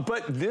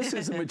 But this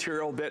is a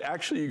material that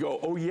actually you go,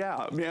 oh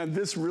yeah, man,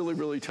 this really,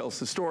 really tells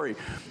the story.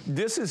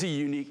 This is a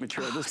unique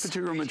material. This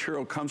particular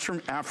material comes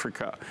from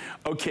Africa.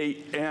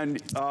 Okay,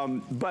 and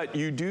but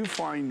you do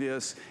find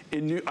this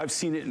in I've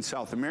seen it in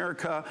South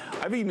America.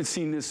 I've even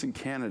seen this in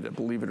Canada,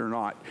 believe it or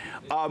not.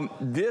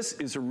 This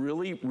is a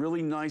really,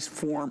 really nice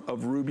form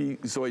of ruby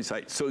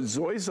zoisite. So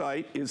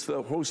zoisite is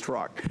the host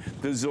rock.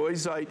 The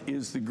zoisite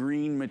is the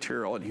green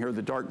material, and here are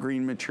the dark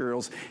green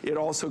materials. It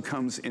also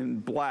comes in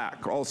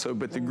black also,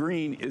 but the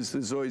green is the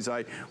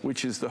zoisite,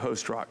 which is the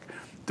host rock.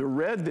 The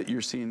red that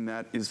you're seeing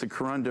that is the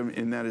corundum,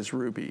 and that is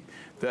ruby.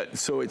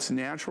 So it's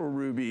natural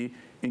ruby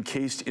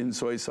encased in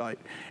zoisite.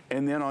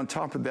 And then on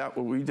top of that,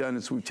 what we've done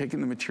is we've taken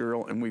the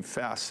material and we've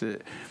faceted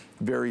it.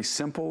 Very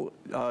simple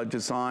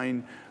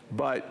design,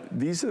 but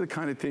these are the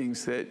kind of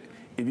things that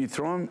if you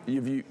throw them,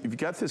 if you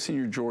got this in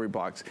your jewelry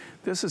box,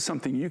 this is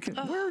something you can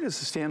wear it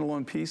as a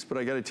standalone piece, but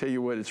I got to tell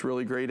you what it's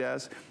really great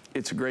as.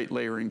 It's a great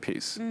layering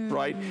piece,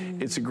 right?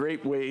 It's a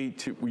great way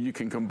to, you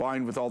can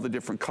combine with all the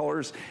different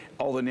colors,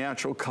 all the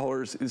natural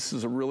colors. This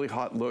is a really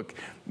hot look.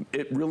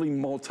 It really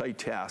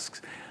multitasks.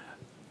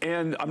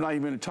 And I'm not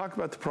even going to talk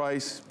about the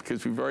price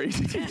because we've already,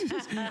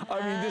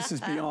 I mean, this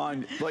is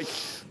beyond, like,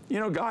 you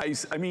know,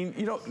 guys, I mean,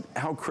 you know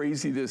how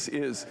crazy this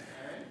is.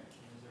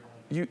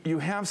 You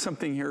have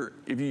something here,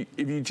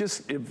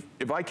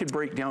 if I could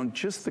break down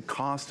just the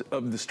cost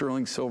of the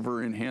sterling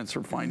silver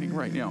enhancer finding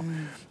right now,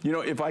 you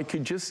know, if I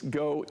could just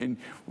go and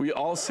we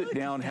all sit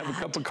down, have a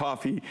cup of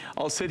coffee,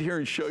 I'll sit here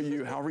and show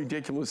you how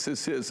ridiculous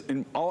this is,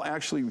 and I'll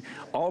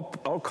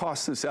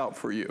cost this out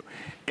for you.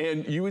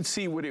 And you would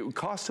see what it would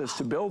cost us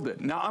to build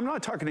it. Now, I'm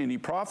not talking any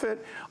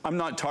profit, I'm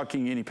not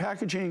talking any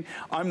packaging,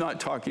 I'm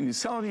not talking to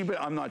sell any, but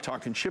I'm not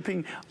talking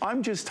shipping,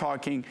 I'm just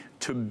talking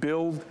to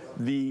build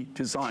the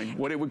design,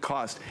 what it would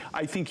cost.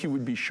 I think you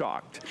would be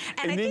shocked.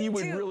 And then you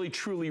would really,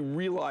 truly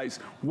realize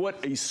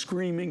what a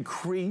screaming,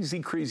 crazy,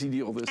 crazy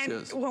deal this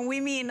is. When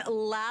we mean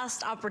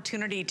last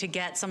opportunity to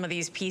get some of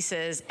these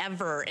pieces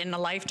ever in a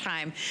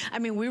lifetime, I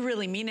mean, we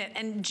really mean it.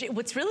 And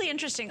what's really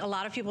interesting, a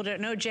lot of people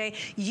don't know, Jay,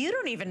 you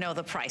don't even know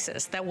the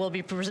prices that will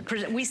be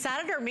presented. We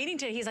sat at our meeting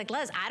today, he's like,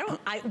 Les,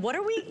 what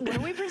are we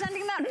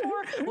presenting that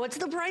for? What's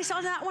the price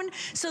on that one?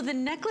 So the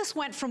necklace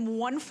went from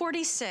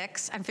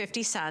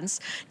 $146.50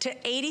 to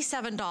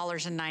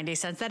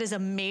 $87.90. That is a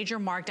major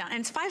markdown.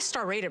 And it's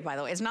 5-star rated, by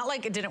the way. It's not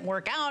like it didn't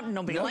work out and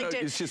nobody liked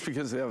it. It's just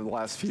because they have the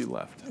last few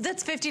left.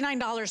 That's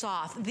 $59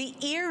 off. The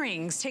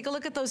earrings, take a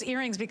look at those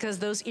earrings because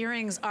those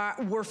earrings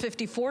were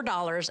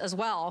 $54 as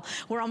well.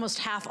 We're almost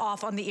half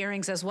off on the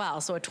earrings as well.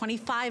 So a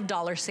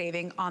 $25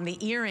 saving on the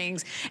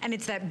earrings. And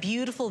it's that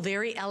beautiful,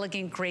 very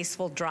elegant,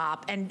 graceful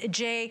drop. And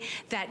Jay,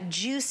 that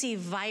juicy,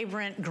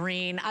 vibrant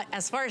green,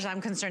 as far as I'm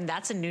concerned,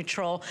 that's a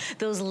neutral.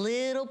 Those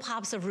little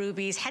pops of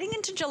rubies heading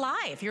into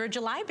July. If you're a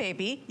July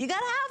baby, you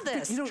gotta have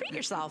this. You know, treat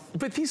yourself.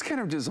 But these kind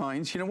of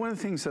designs, you know, one of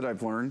the things that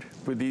I've learned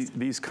with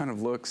these kind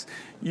of looks,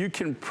 you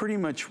can pretty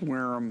much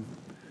wear them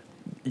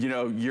you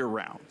know, year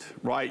round,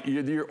 right?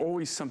 You're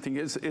always something,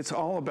 it's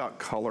all about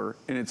color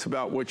and it's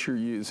about what you're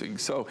using.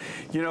 So,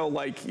 you know,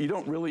 like you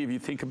don't really, if you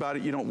think about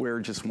it, you don't wear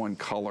just one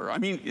color. I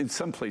mean, in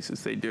some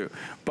places they do,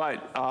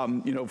 but,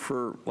 you know,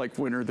 for like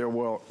winter,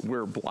 they'll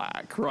wear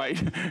black,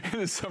 right? In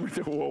the summer,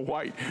 they'll wear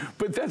white,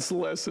 but that's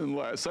less and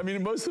less. I mean,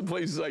 in most of the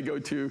places I go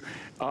to,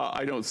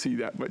 I don't see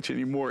that much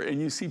anymore.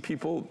 And you see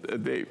people,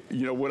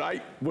 you know, what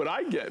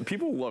I get,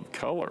 people love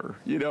color,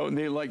 you know, and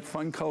they like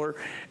fun color.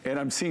 And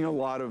I'm seeing a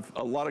lot of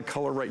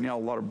color right now, a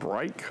lot of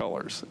bright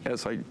colors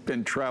as I've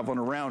been traveling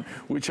around,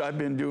 which I've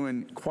been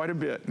doing quite a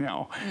bit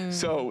now.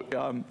 So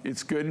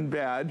it's good and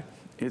bad.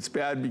 It's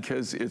bad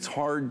because it's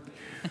hard.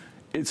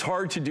 It's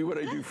hard to do what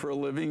I do for a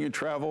living and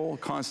travel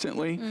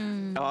constantly.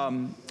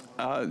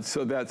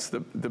 So that's the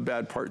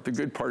bad part. The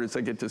good part is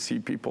I get to see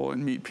people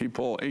and meet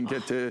people and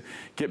get to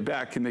get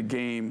back in the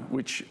game,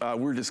 which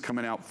we're just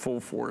coming out full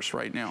force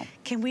right now.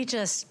 Can we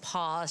just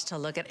pause to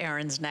look at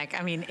Erin's neck?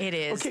 I mean, it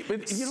is striking.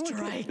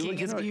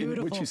 It's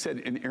beautiful. What you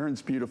said, and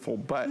Erin's beautiful,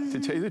 but to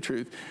tell you the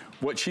truth,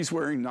 what she's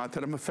wearing, not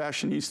that I'm a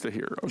fashionista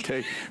here,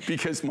 okay?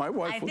 Because my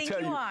wife will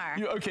tell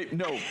you. Okay,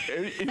 no,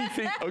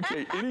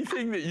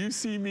 anything that you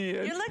see me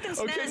in. You're looking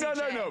snazzy,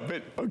 okay, no,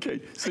 but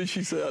okay. So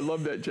she said, I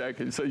love that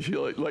jacket. So she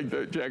liked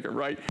that jacket,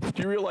 right?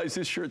 Do you realize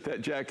this shirt,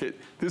 that jacket,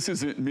 this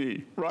isn't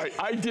me, right?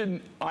 I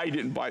didn't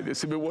buy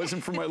this. If it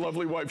wasn't for my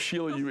lovely wife,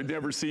 Sheila, you would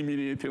never see me in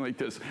anything like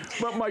this.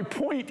 But my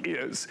point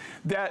is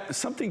that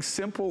something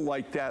simple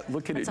like that,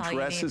 look at it,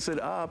 dresses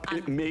it up,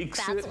 it makes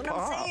it pop. That's what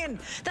I'm saying.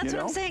 That's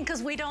what I'm saying,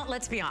 because we don't,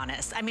 let's be honest.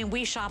 I mean,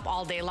 we shop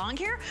all day long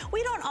here.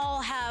 We don't all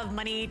have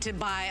money to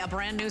buy a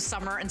brand new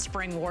summer and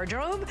spring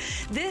wardrobe.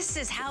 This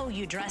is how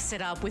you dress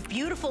it up with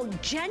beautiful,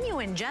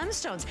 genuine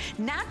gemstones,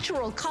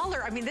 natural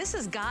color. I mean, this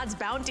is God's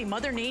bounty,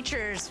 Mother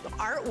Nature's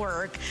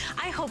artwork.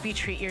 I hope you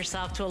treat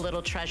yourself to a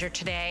little treasure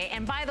today.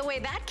 And by the way,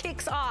 that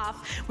kicks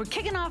off, we're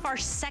kicking off our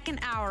second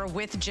hour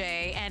with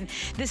Jay. And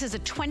this is a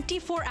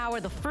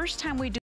 24-hour, the first time we do